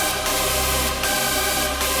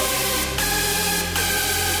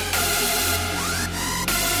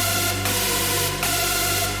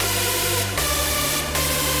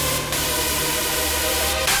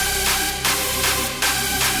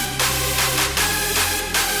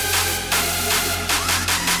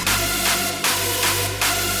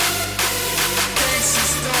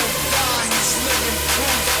 Gangsters don't die. He's living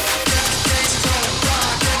proof. Gangsters don't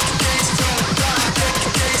die. Gangsters don't die.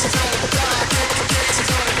 Gangsters don't die. Gangsters don't die. Gangsters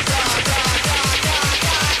don't die. Behind my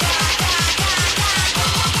side.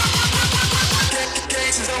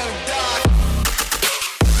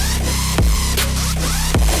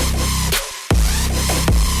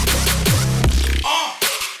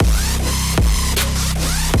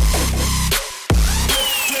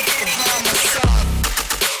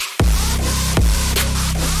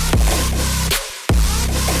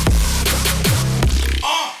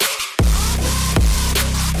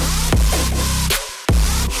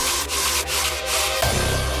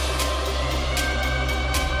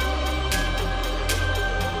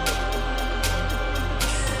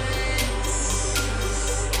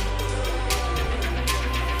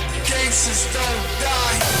 Gangsters don't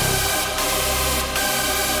die.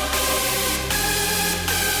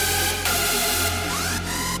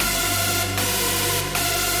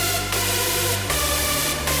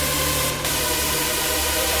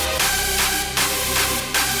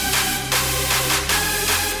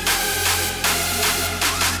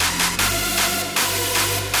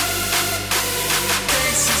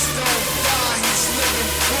 Gangsters don't die. He's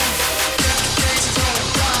living proof. Gangsters don't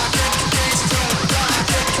die. Gangsters don't die.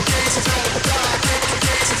 Gangsters don't die.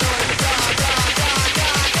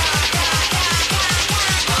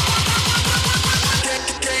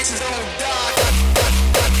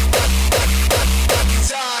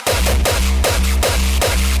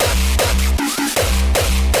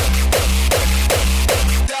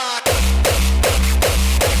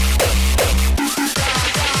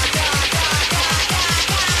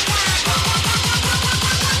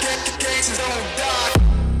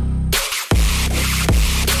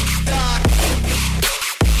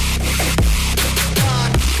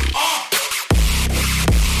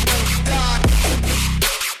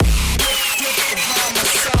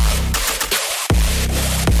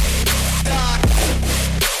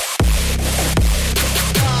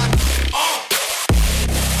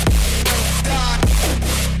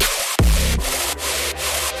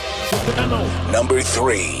 Number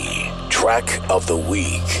 3 track of the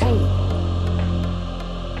week.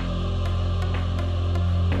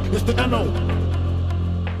 It's the NO.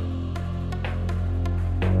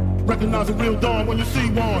 Recognize a real dawn when you see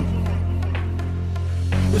one.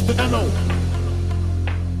 It's the NO.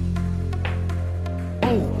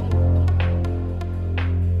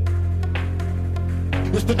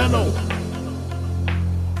 It's the NO.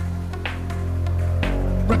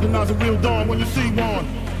 Recognize a real dawn when you see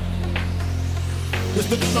one. It's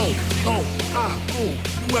the N-O-I-O-U-S.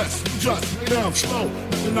 You just lay down slow.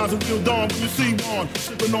 Recognize a real dawn when you see one.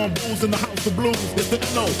 Sipping on booze in the house of blues. It's the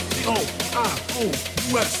N-O-I-O-U-S.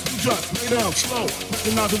 You just lay down slow.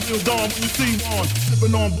 Recognize a real dawn when you see one.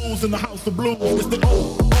 Sipping on booze in the house of blues. It's the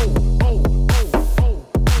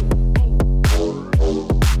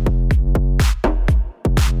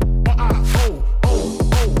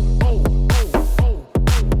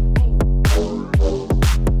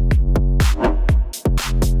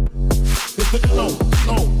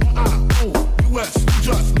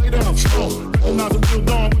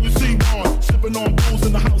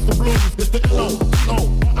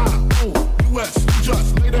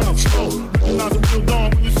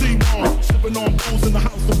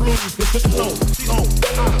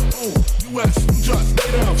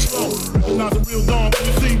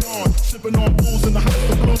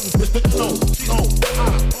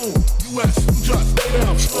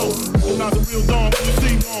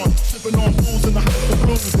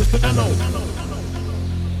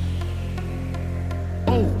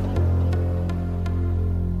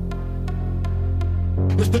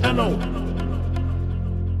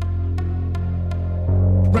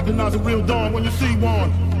Recognize a real dawn when you see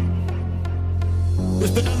one.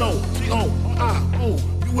 It's the N-O-I-O-U-S.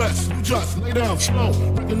 You just lay down slow.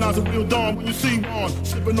 Recognize a real dawn when you see one.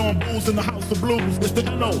 Sipping on booze in the house of blues. It's the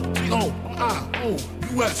N-O-I-O-U-S.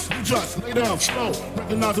 You just lay down slow.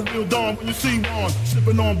 Recognize a real dawn when you see one.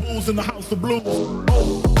 Sipping on booze in the house of blues.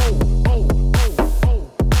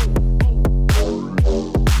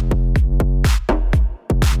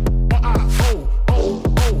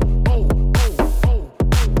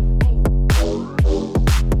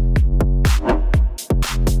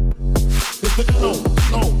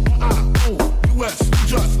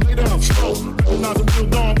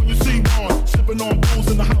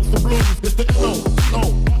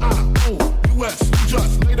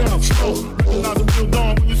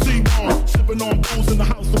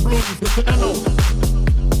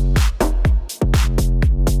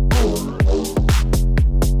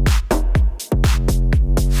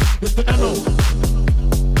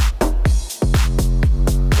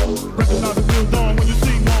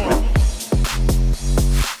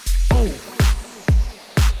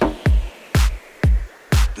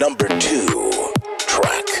 Number 2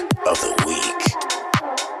 track of the week.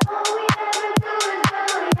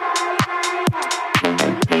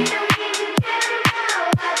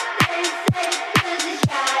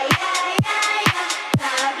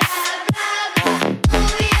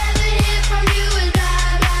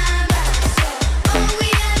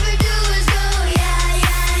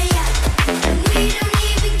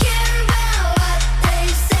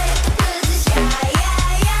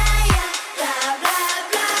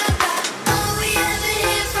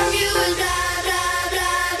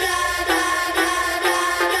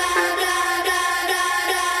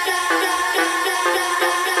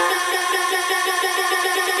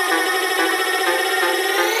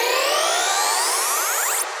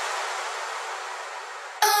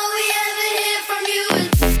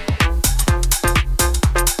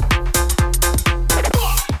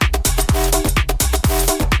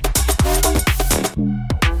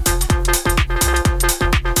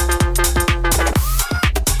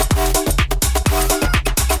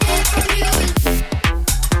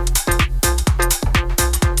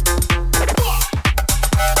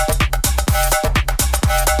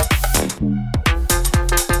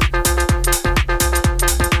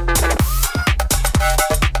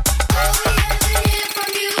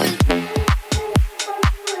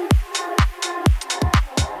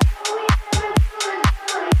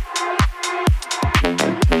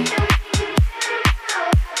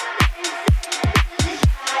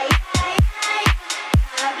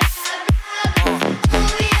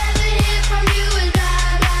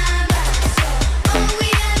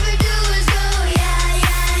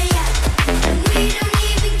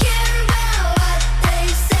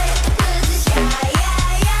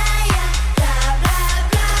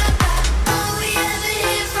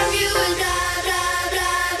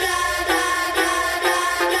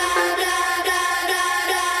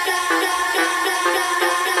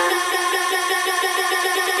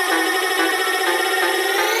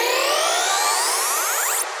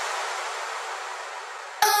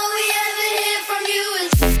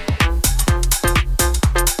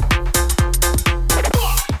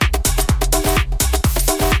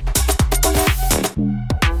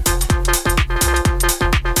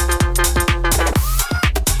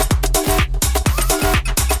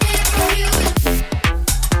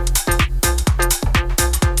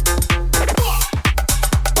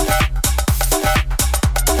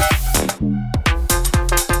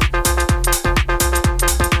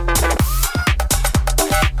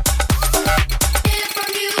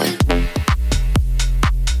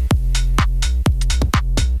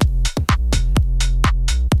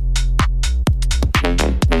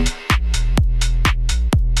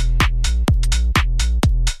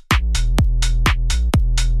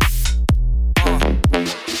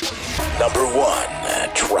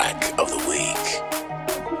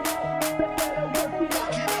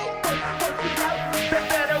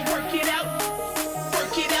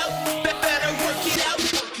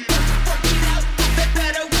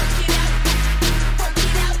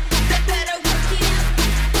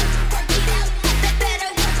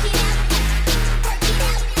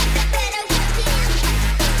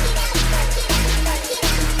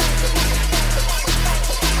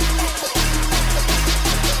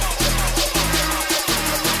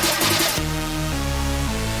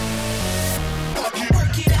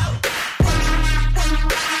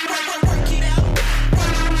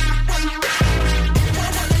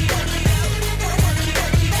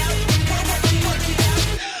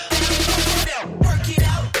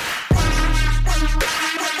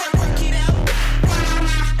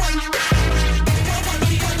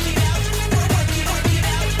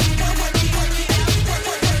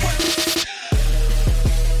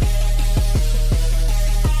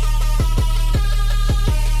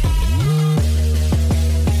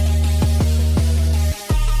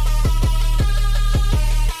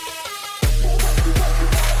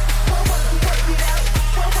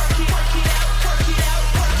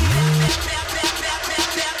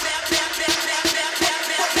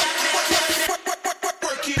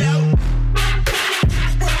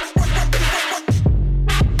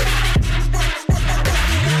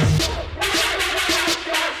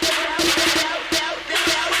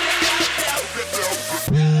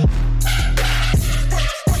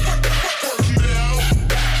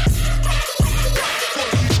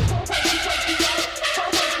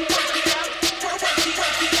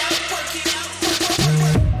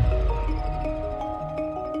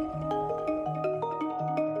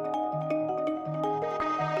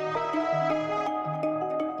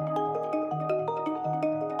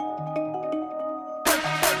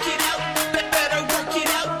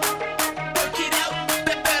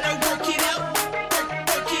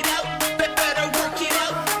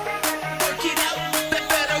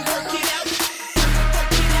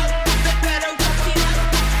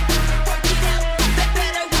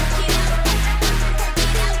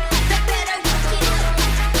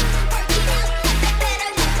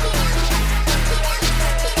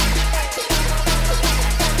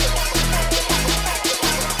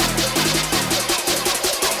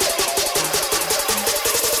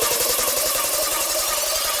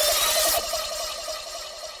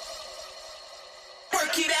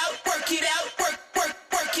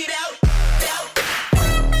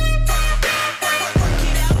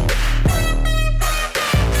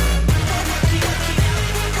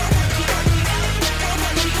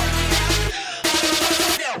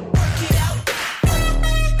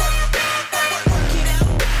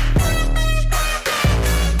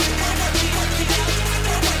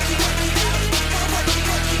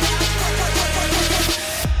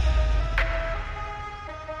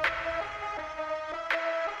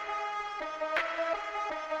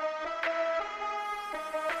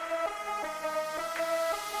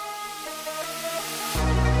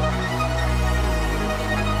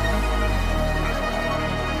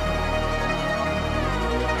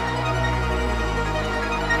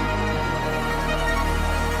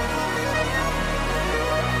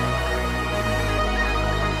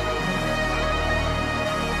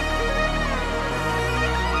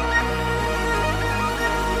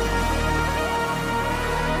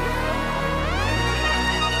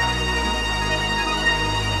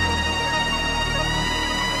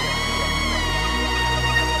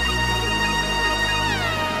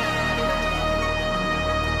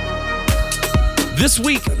 This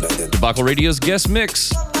week, Debacle Radio's guest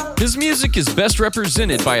mix. His music is best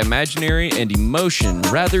represented by imaginary and emotion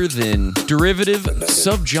rather than derivative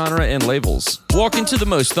subgenre and labels. Walk into the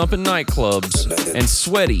most thumping nightclubs and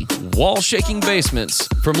sweaty, wall-shaking basements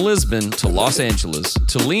from Lisbon to Los Angeles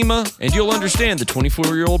to Lima, and you'll understand the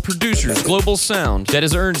 24-year-old producer's global sound that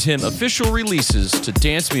has earned him official releases to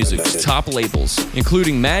dance music's top labels,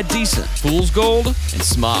 including Mad Decent, Fool's Gold, and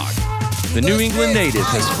Smog. The New England native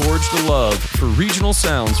has forged a love for regional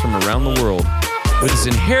sounds from around the world, with his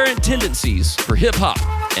inherent tendencies for hip-hop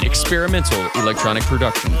and experimental electronic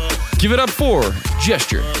production. Give it up for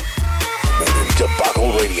Gesture.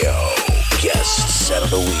 Debacle Radio, guest set of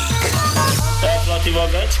the week. É flauta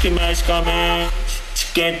envolvente que mexe com a mente de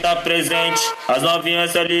quem tá presente. As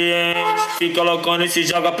novinhas salientes fica loucona e se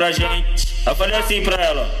joga pra gente. Eu falei assim pra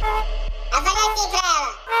ela.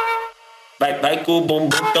 Vai com o bumbum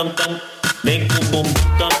tam tam. Vem com o bumbum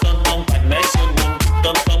tam tam tam. Vai mexe o bumbum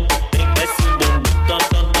tam tam. Vem mexe o bumbum tam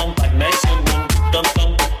tam tam. Vai mexe o bumbum tam tam.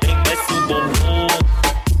 Vem mexe o bumbum.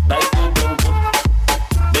 Vai com o bumbum.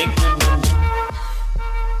 Vem com o bumbum.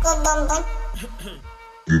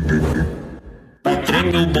 Vai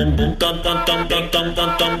treme o bumbum tam tam tam tam tam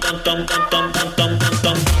tam tam tam tam tam tam tam tam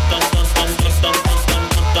tam.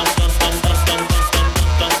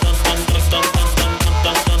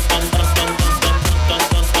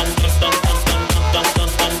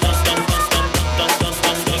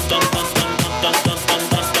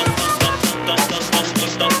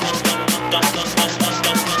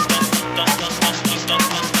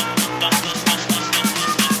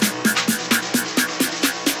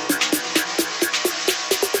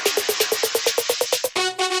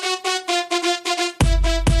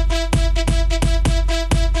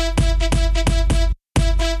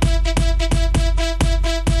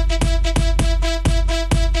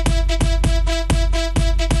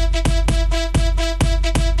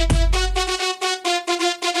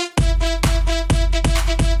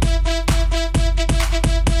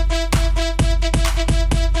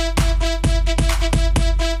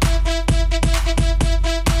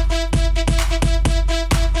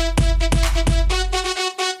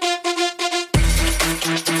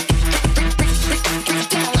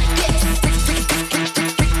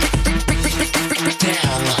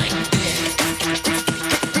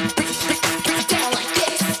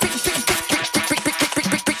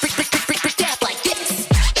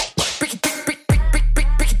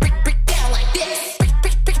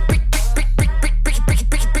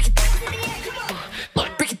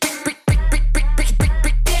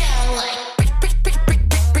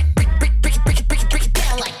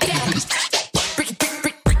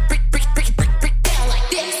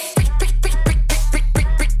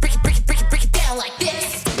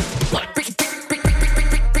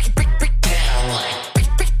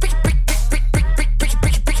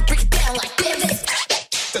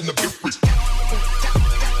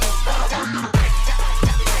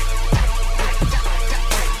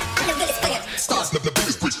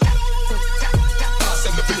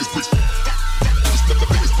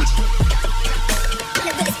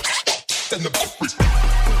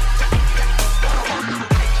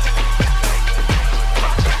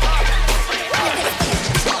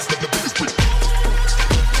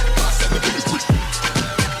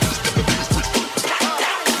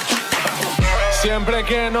 Siempre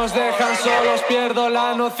que nos dejan solos pierdo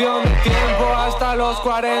la noción del tiempo. Hasta los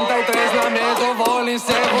 43 la meto bowling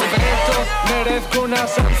según vector. Merezco una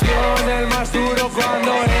sanción, el más duro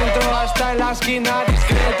cuando entro. Hasta en la esquina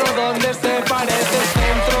discreto donde se parece el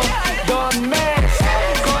centro. Don Mex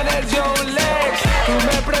con el John Lex. Tú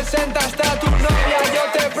me presentaste a tu novia, yo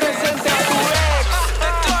te presenté a tu ex.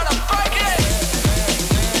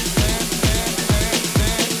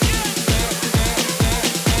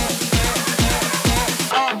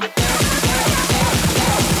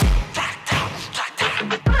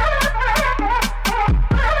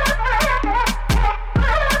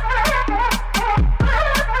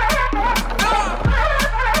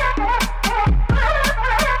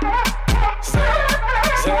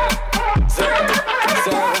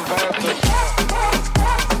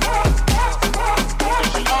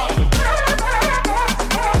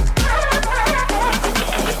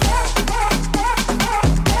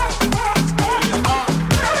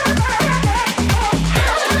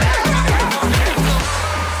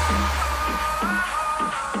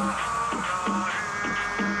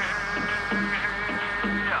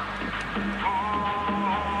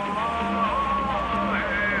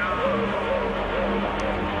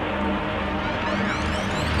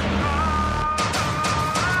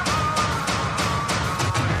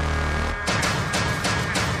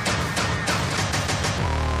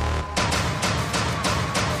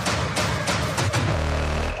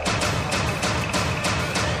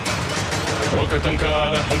 かたんか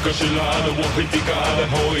で本かしらでをひてかで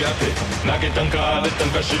ほやて投げたんかでたん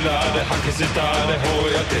かしらで吐きせたでほ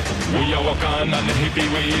やてうやわかんなねひび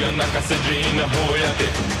うや泣かせじなほやて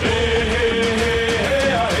へへ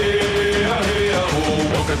へやへやへや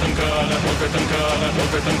ほわかたんかでわかたんかでわ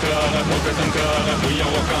かたんかでわかたんかでうや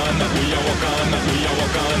わかんなうやわかんなうやわ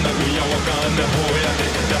かんなうやわかんなほやて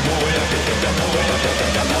だほやてだほやて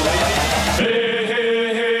だほやてへへ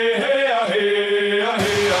へへやへや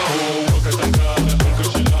へやほわかたんかで本か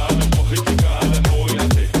しらでをひてかでほや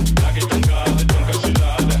て投げたんかでたんかし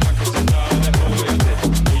らで吐きせたでほやて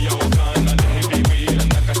うやわかんなねひびうや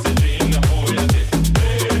泣かせじなほやてへ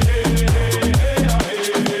へへへやへ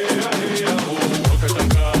やへやほわかたん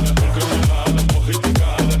かで本かしらでをひてか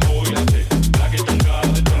でほやて投げたんか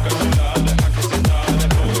でたんかしらで吐きせたで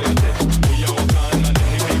ほやてうやわかんなね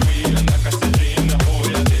ひびうや泣かせじなほ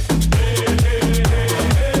やてへ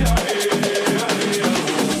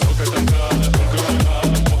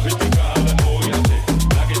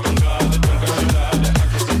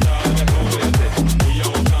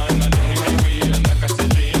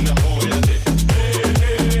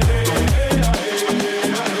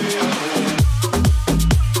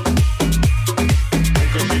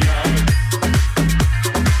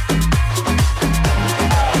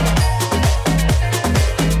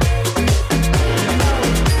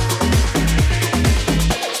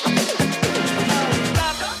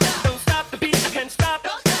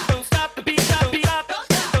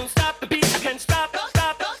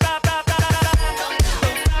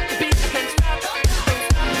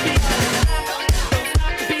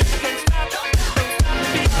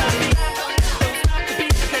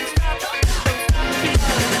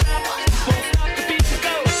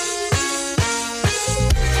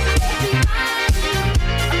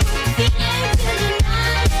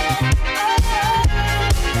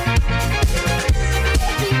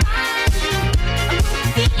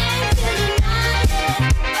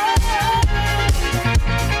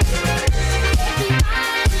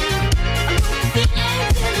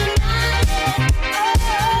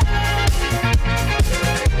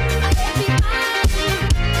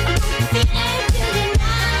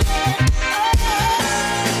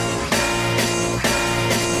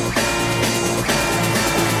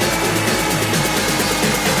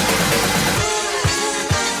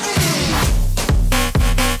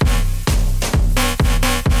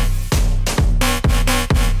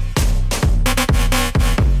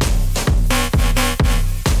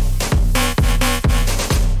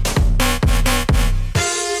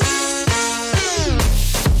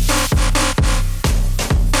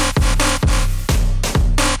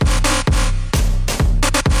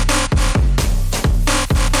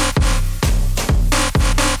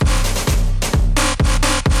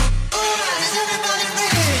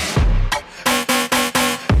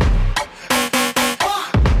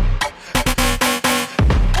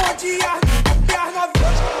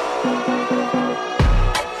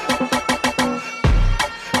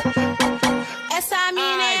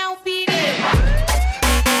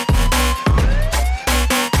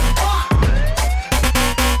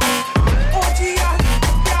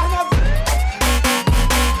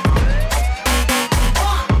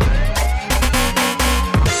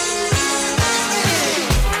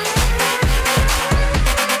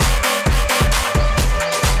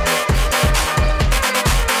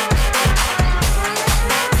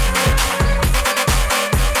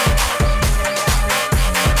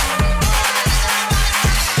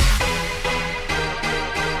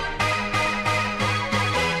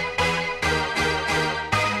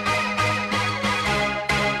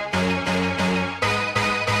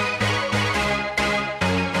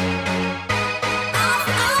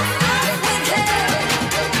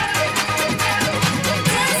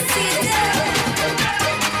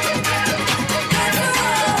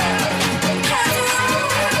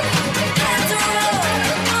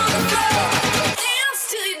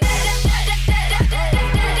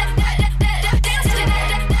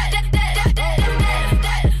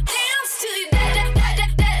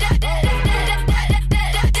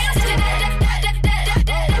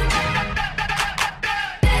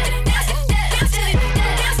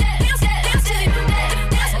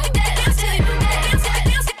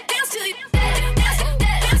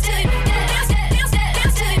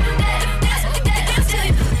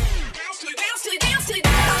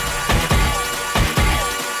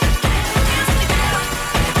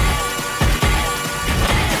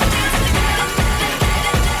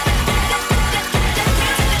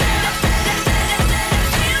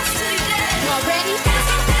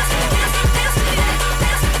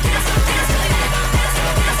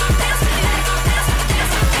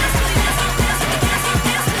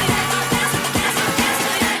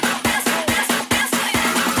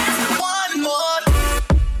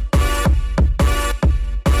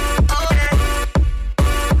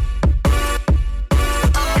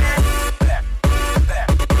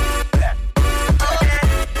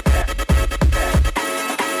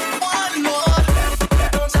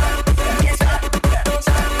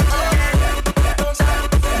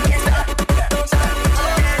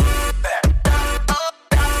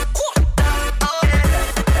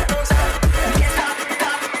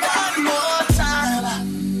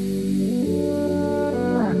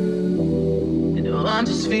I'm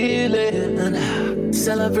just feeling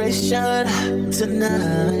celebration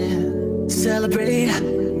tonight. Celebrate,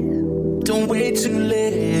 don't wait too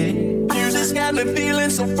late. Music's got me feeling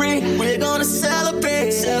so free. We're gonna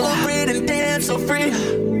celebrate, celebrate and dance so free.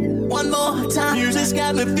 One more time. Music's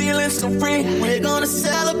got me feeling so free. We're gonna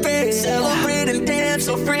celebrate, celebrate and dance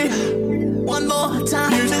so free. One more time.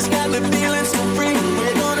 Music's got me feeling so free.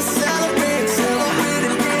 We're gonna celebrate, celebrate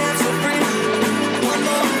and dance so free. One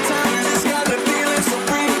more time. Music's got me feeling so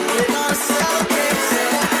free. We're gonna celebrate,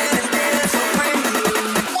 celebrate and dance so free.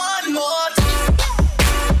 One more time.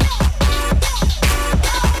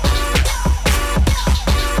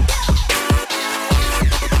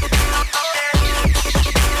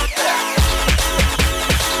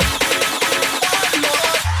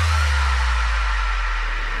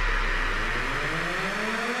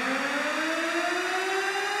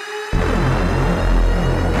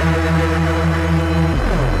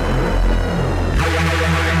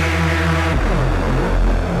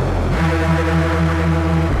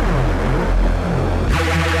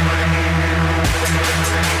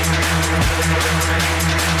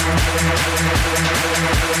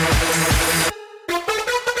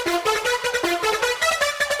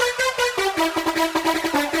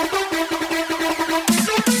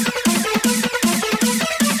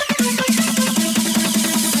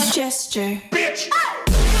 Gesture. Bitch!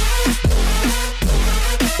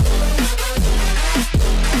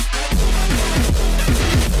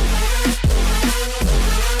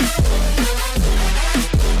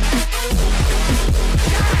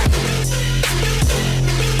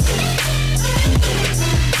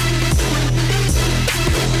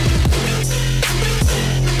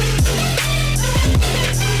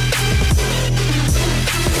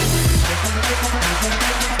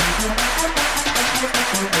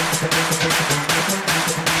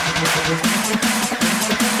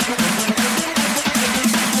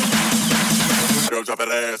 Girl, drop that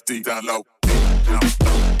ass deep down low.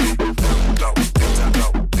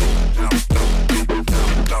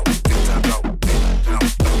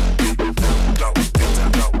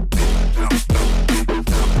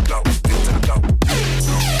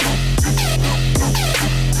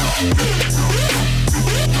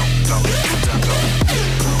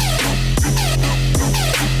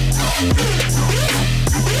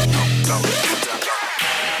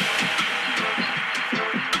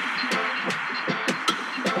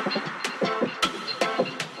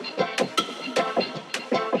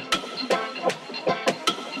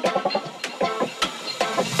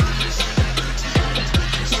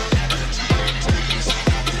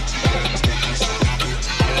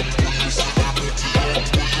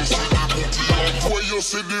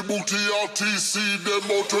 See the booty RTC,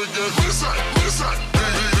 them out to get listen, listen.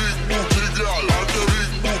 Big booty girl, and the big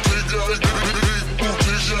booty girl, big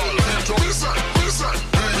booty girl. Listen, listen.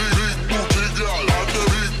 Big booty girl, and the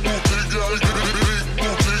big booty girl, big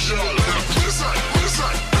booty girl. Listen,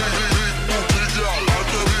 listen. Big booty girl, and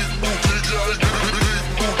the big booty girl, big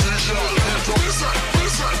booty girl. Listen,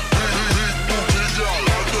 listen. Big booty girl,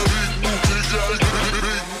 and the big booty girl,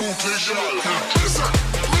 big booty girl. Listen,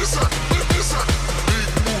 listen, listen.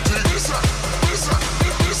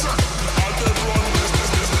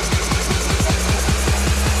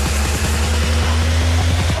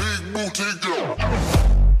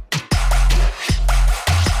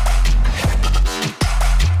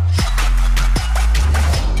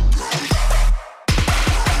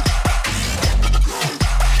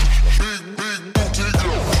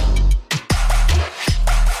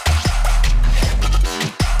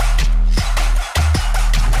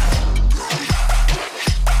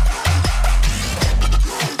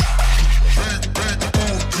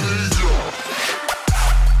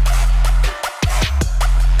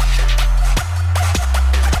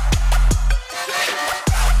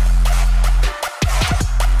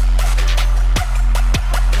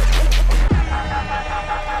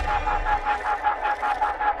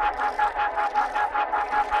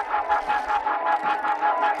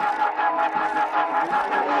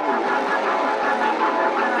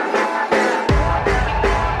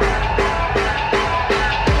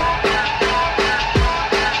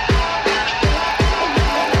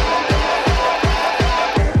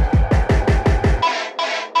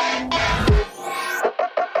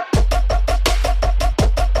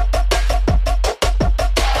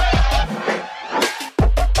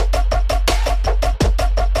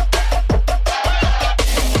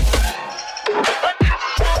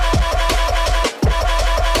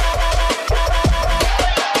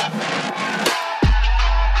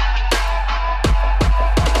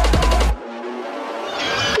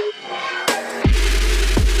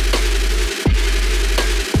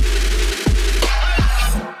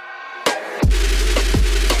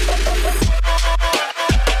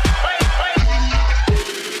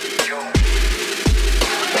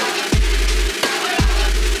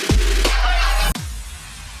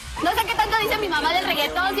 No sé qué tanto dice mi mamá del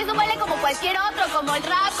reggaetón, si es un baile como cualquier otro, como el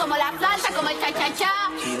rap, como la salsa, como el cha-cha-cha.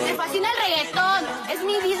 Me fascina el reggaetón, es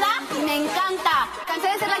mi vida y me encanta. Cansé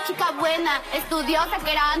de ser la chica buena, estudiosa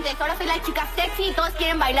que era antes, ahora soy la chica sexy y todos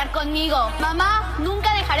quieren bailar conmigo. Mamá,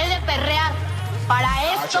 nunca dejaré de perrear.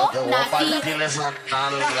 Para esto nací.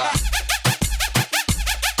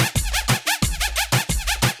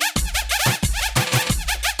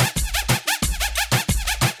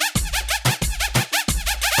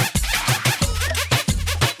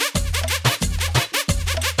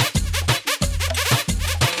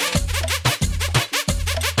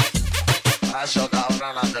 Macho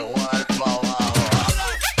cabrona de vuelvo abajo.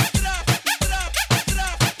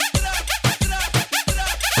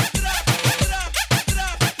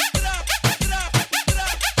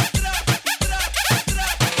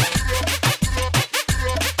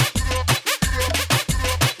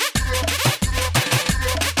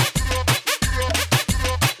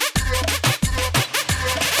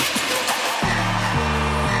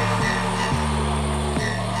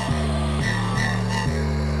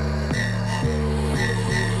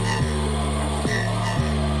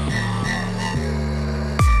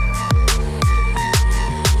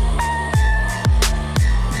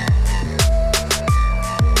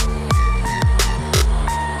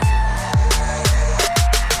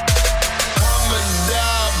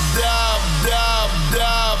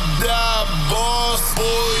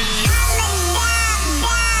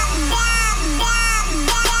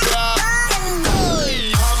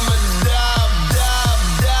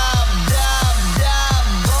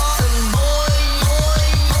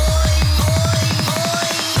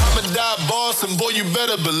 Boy, you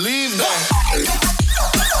better believe that.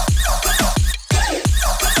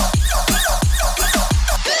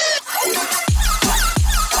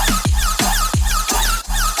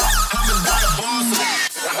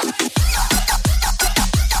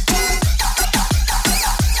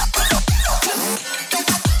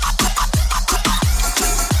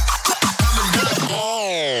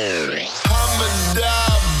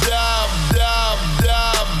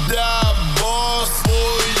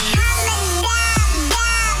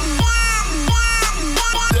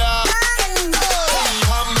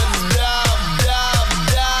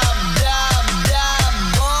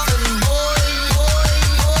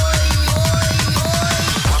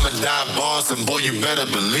 And boy, you better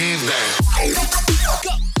believe that.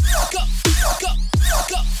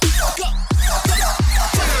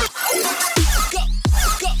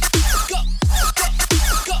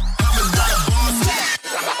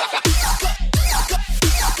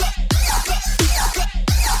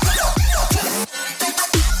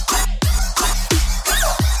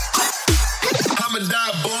 I'm a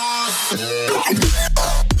die boss.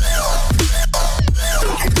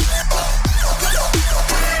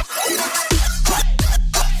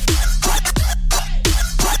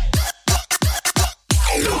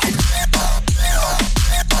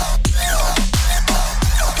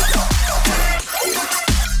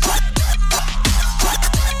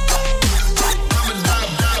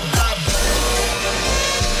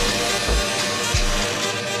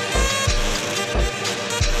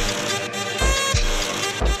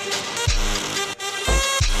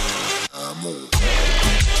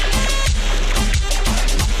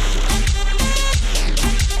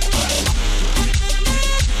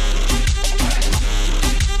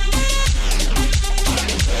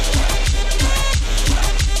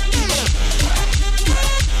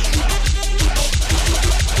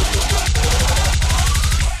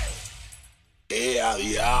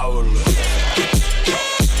 Diablo.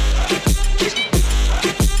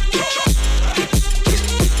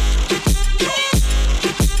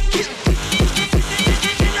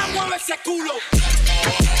 Mueve ese culo.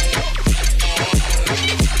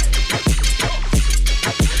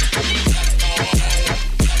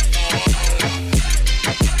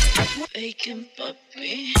 Bacon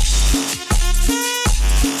puppy.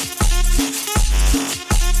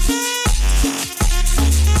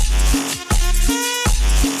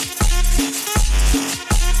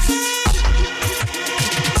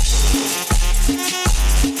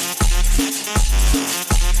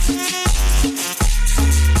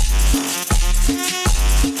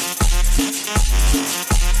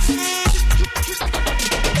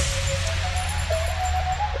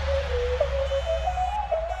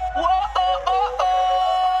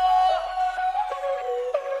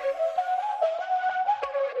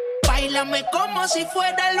 Báilame como si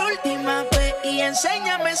fuera la última vez y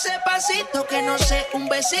enséñame ese pasito que no sé, un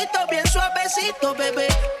besito bien suavecito, bebé.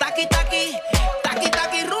 Taqui, taqui, taqui,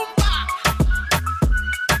 taqui, rumba.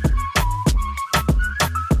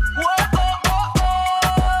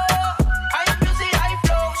 High music, high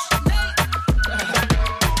flows.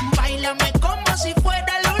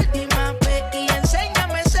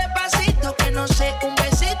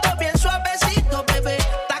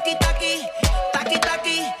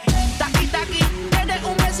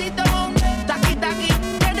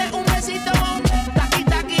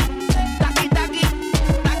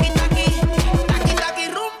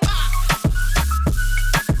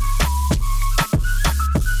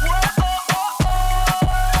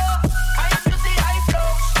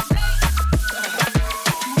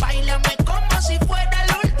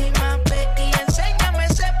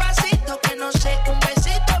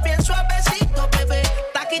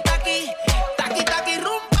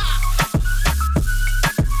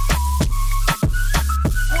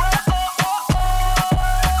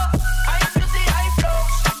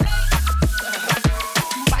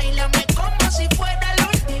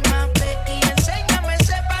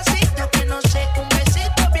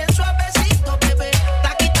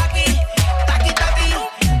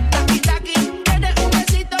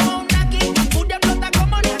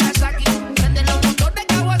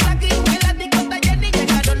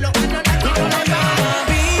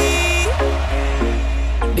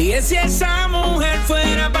 que si esa mujer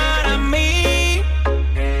fuera para mí,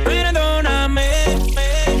 perdóname.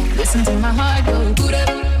 Listen to my heart go boot up,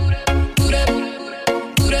 boot up,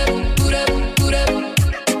 boot up, boot up, boot up,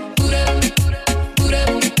 boot up, boot up,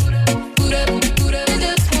 boot up, boot up. It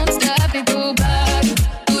just won't stop it go by.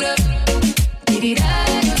 Boot up, di-di-da,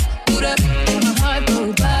 boot up. My heart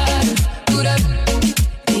go by. Boot up,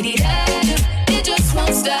 di-di-da. It just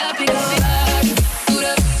won't stop it go by. Boot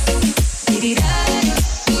up, di-di-da,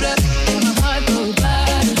 boot up. My heart go by.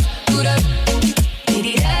 Boot up,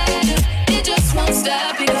 di-di-da. It just won't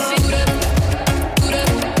stop it go.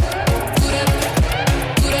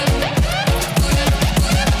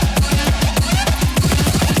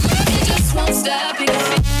 Stop it.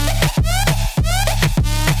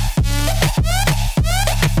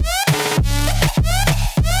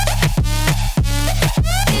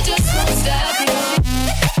 It just won't stop it.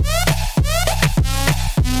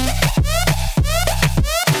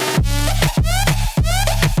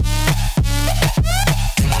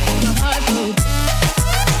 My heart goes.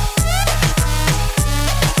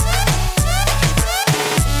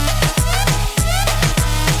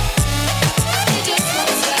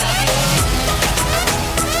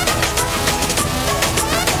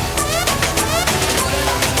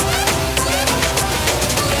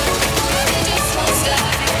 It just won't stop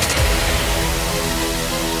it.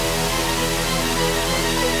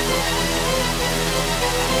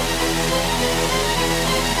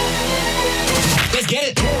 Let's get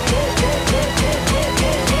it.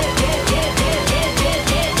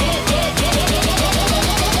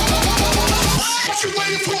 What you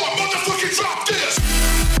waiting for? Motherfucking drop this.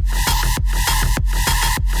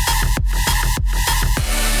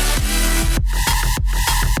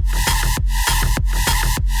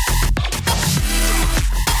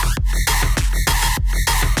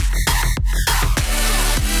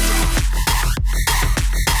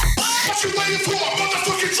 What you waiting for?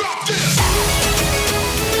 Motherfucking drop this.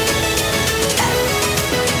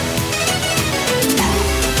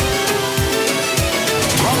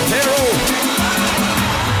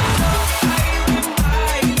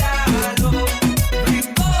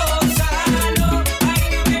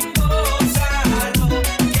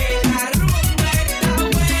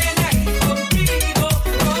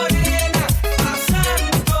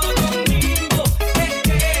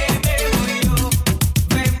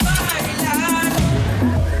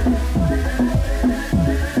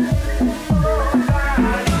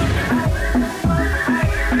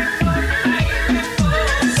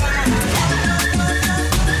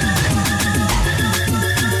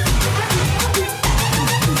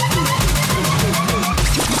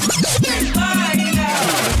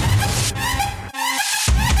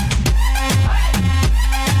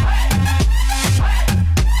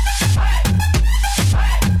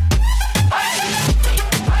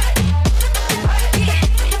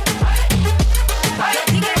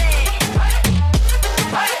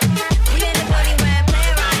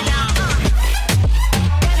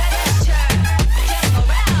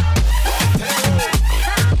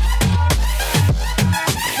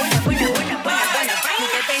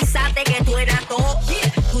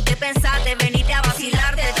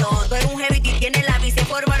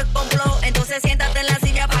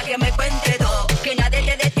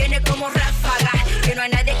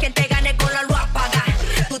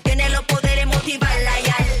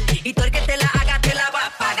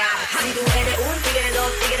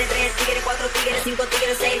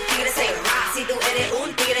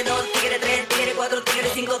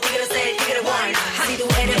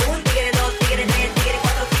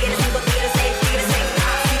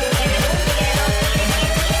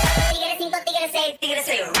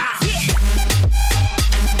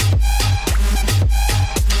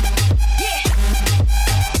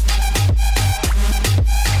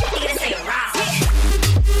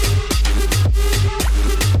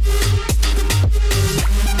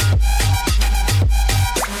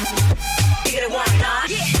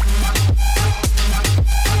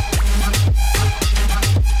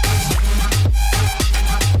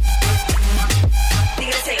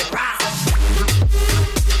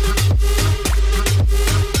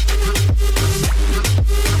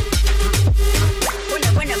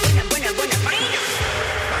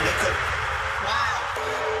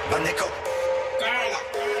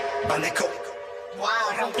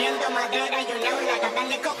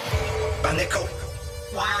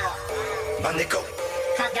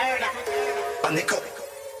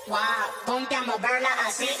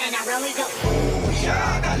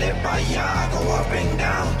 Dale pa' allá, go up and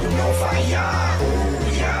down, tú no fallas.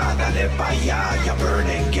 Yeah. dale pa' allá, ya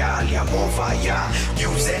burning gal, ya mofa allá.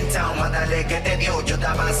 You sentado, más dale que te dio. Yo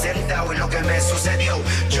estaba sentado y lo que me sucedió,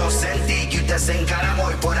 yo sentí que usted se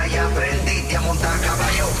encaramó y por allá aprendí a montar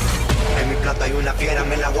caballo. En mi plato hay una fiera,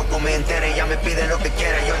 me la voy a comer entera. Ella me pide lo que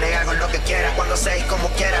quiera, yo le hago lo que quiera. Cuando sé y como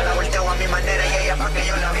quiera, la volteo a mi manera y ella pa' que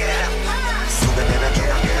yo la viera. Súbete, me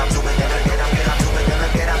quiera, quiera, súbete, me quiera, quiera, súbete, me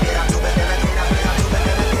quiera, quiera, súbete, me quiera, quiera,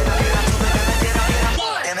 súbete, me quiera, quiera, súbete, me quiera, quiera.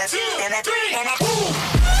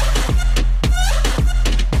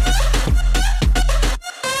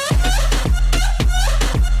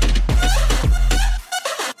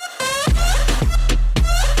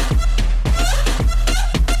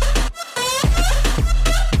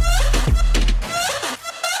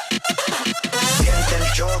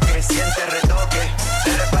 1, 2, 3, siente retoque,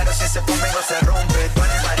 te reparo si ese conmigo se rompe. Tú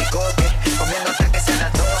en el baricoque, comiendo hasta que sean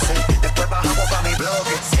las 12. Después bajamos pa' mi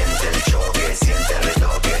bloque. Siente el choque, siente el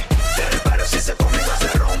retoque, te reparo si ese conmigo se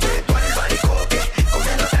rompe. Tú en el baricoque,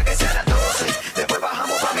 comiendo hasta que sean las 12. Después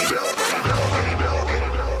bajamos pa' mi bloque, mi bloque, mi bloque.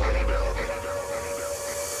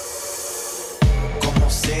 Como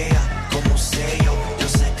sea yo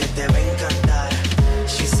sé que te va a encantar.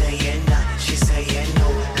 She saying no,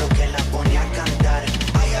 lo que la pone a cantar.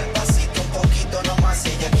 Pasito un poquito nomás, si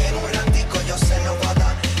ella quiere un ratico yo se lo voy a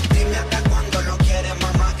dar. Dime hasta cuándo lo quieres,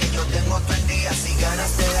 mamá, que yo tengo todo el día si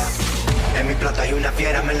ganas te da. En mi plato hay una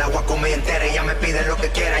fiera, me la voy a comer entera. Ella me pide lo que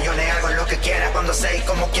quiera, yo le hago lo que quiera. Cuando sé y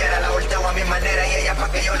como quiera, la volteo a mi manera y ella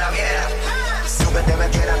pa' que yo la viera. Súbete, me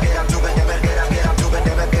quiera, quiera, súbete, me quiera, quiera,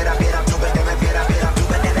 súbete, me quiera, quiera, súbete, me quiera, quiera,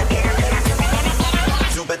 súbete, me quiera, quiera,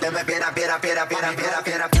 súbete, me quiera, quiera, quiera, quiera, quiera,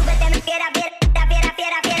 quiera, súbete, me quiera, quiera, quiera,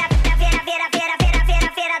 quiera, quiera, quiera, quiera, quiera, quiera, quiera,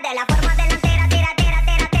 quiera, de la forma delantera, tira, tira,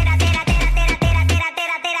 tira, tira, tira, tira, tira, tira, tira,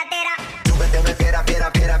 tira, tira, tira. Súbete, me quiera,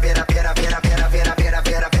 quiera, quiera, quiera, quiera, quiera, quiera, quiera, quiera,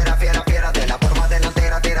 quiera, quiera, quiera, quiera, de la forma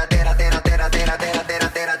delantera, tira, tira, tira, tira, tira, tira, tira,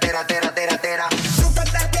 tira, tira, tira, tira, tira.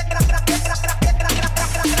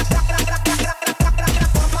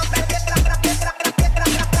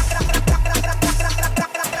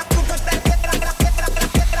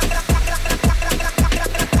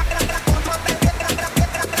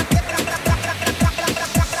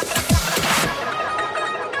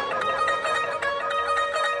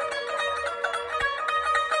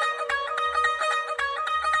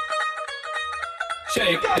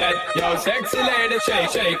 Shake that, yo, sexy lady,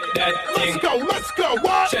 shake that thing. Let's go,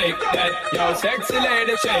 what? Shake that, yo, sexy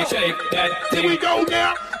lady, shake that thing. Here we go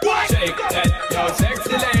now, what? Shake that, yo,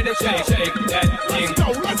 sexy lady, shake that thing.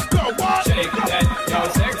 Let's go, what? Shake that, yo,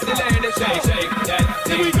 sexy lady, shake that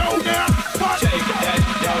thing. Here we go now, what? Shake that,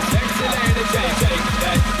 yo, sexy lady, shake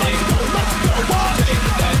that thing. Let's go, what? Shake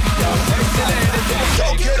that, yo, sexy lady,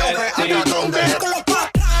 shake that thing.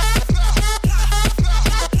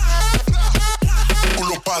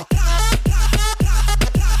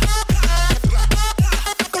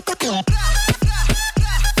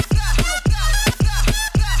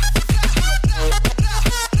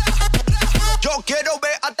 Yo quiero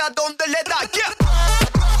ver a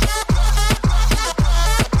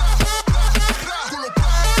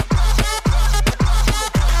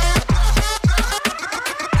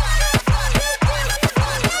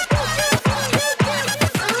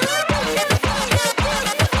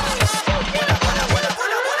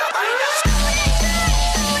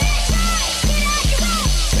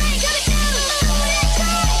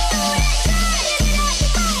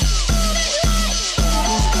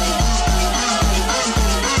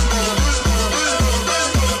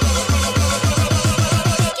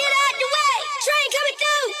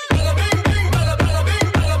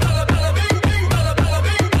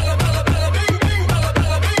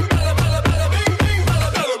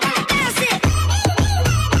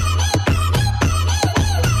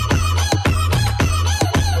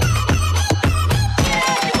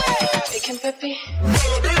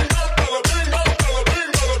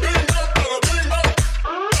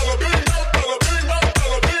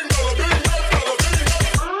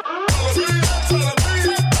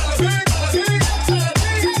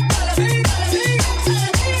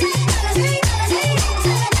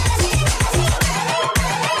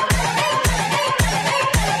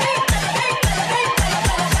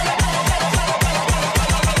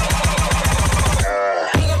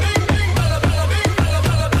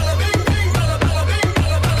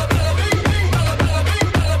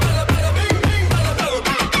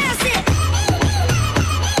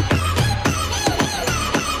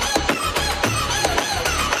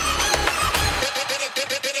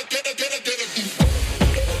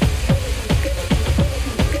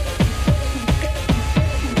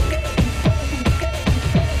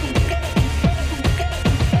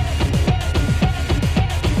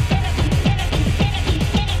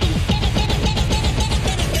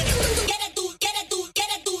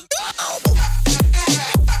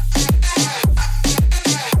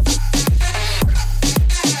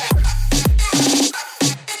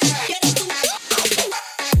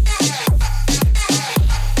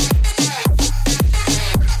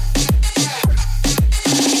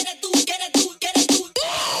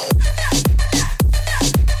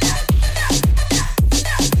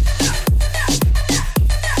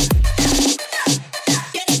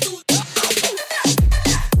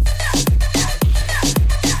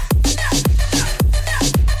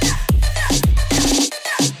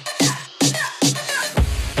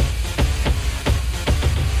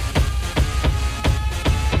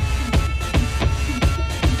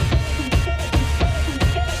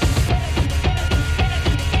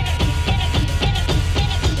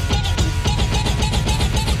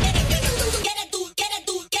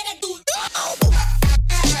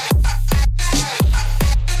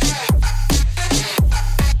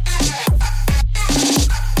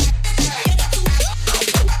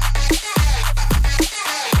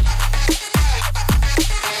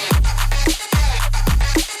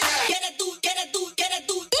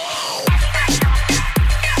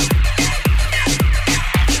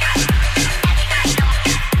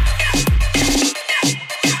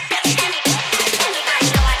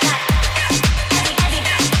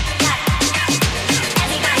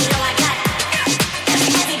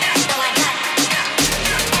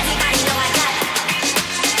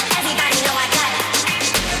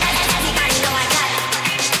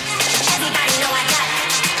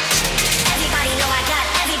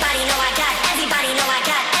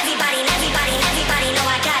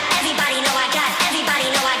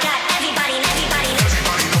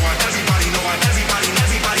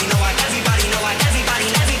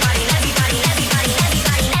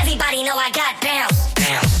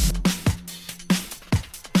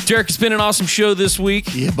Jarek, it's been an awesome show this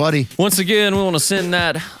week. Yeah, buddy. Once again, we want to send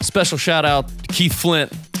that special shout out to Keith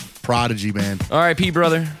Flint. Prodigy, man. R.I.P.,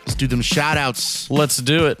 brother. Let's do them shout outs. Let's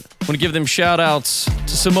do it. I want to give them shout outs to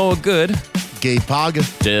Samoa Good, Gabe Paga,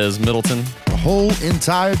 Des Middleton, the whole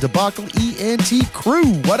entire Debacle ENT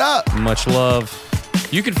crew. What up? Much love.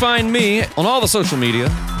 You can find me on all the social media,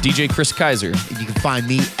 DJ Chris Kaiser. And you can find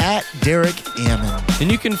me at Derek Ammon.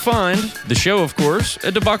 And you can find the show, of course,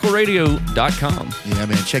 at debacleradio.com. Yeah,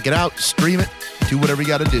 man. Check it out. Stream it. Do whatever you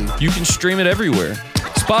got to do. You can stream it everywhere.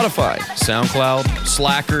 Spotify, SoundCloud,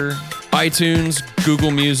 Slacker, iTunes,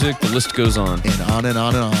 Google Music, the list goes on. And on and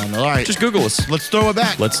on and on. All right. Just Google us. Let's throw it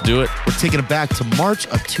back. Let's do it. We're taking it back to March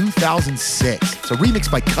of 2006. It's a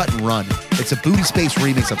remix by Cut and Run. It's a Booty Space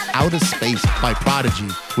remix of Out of Space by Prodigy,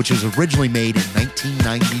 which was originally made in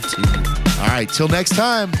 1992. All right, till next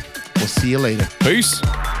time, we'll see you later. Peace.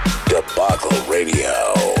 Debacle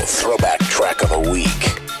Radio, throwback track of the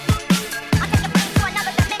week.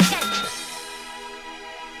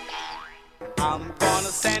 I'm gonna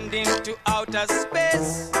send him to outer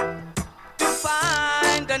space to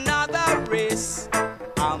find another race.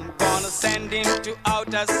 I'm gonna send him to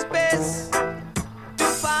outer space to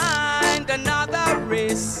find another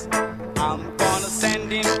race. I'm gonna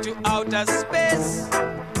send him to outer space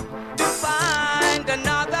to find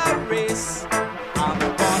another race. I'm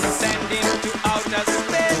gonna send him to outer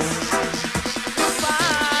space to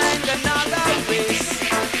find another race.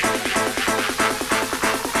 I'm gonna send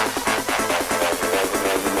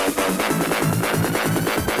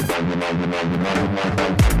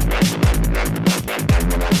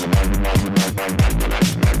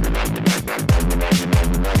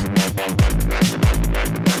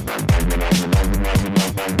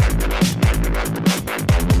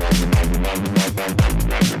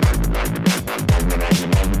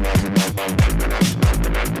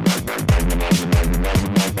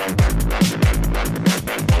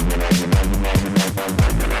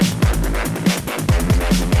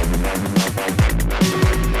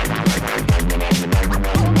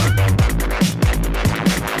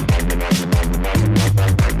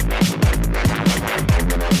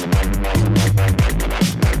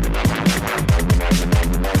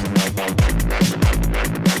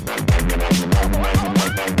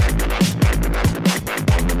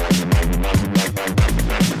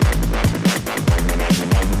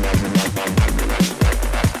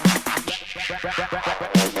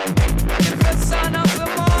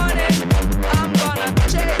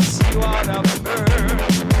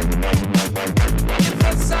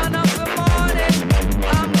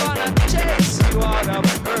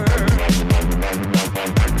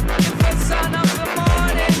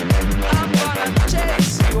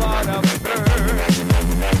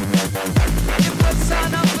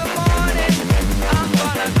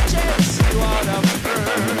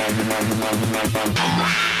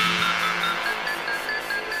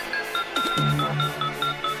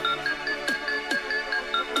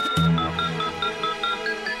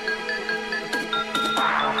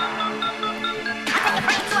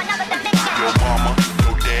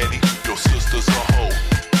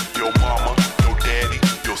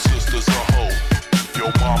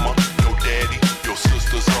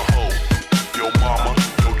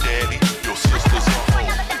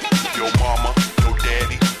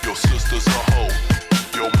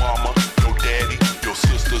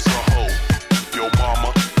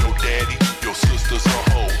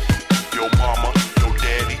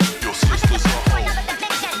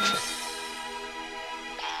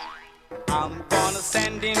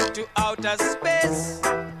him to outer space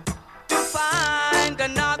to find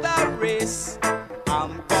another race.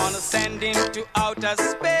 I'm gonna send him to outer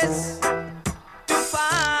space to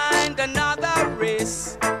find another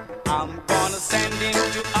race. I'm gonna send him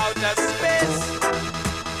to outer space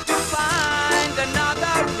to find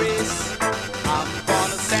another race. I'm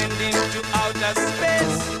gonna send him to outer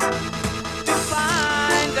space to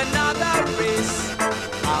find another race.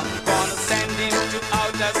 I'm gonna send him to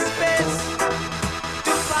outer space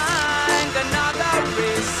to find another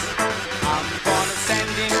race. I'm gonna send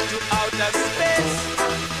him to outer space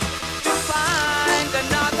to find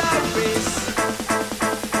another race.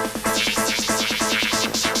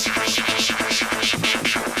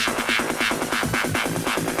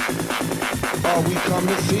 All we come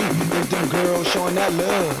to see is them girls showing that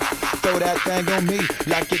love. Throw that thing on me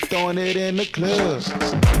like you're throwing it in the club.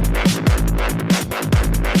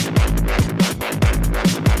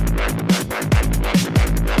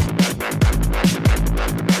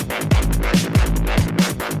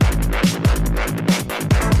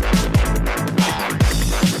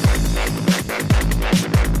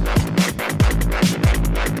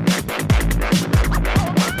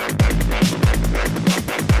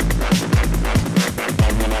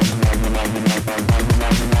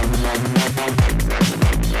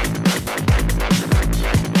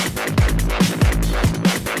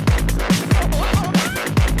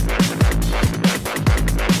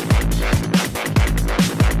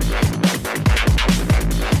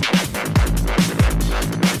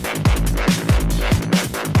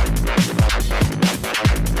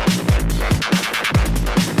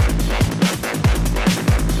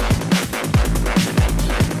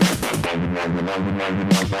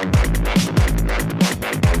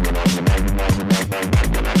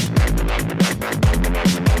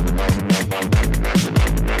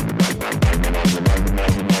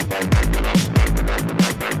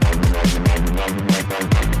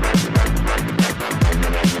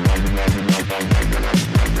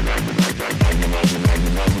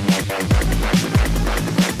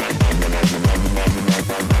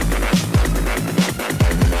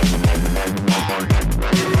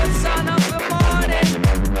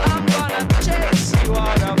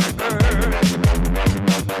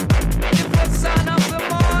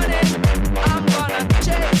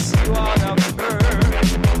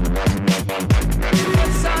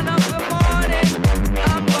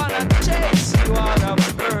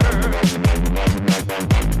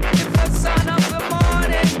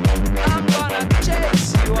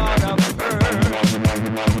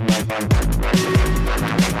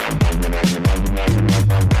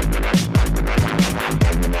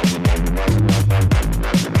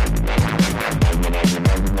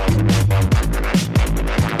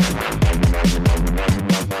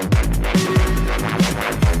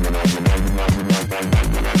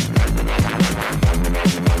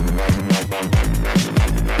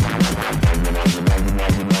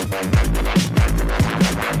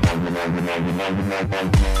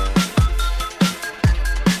 Bye.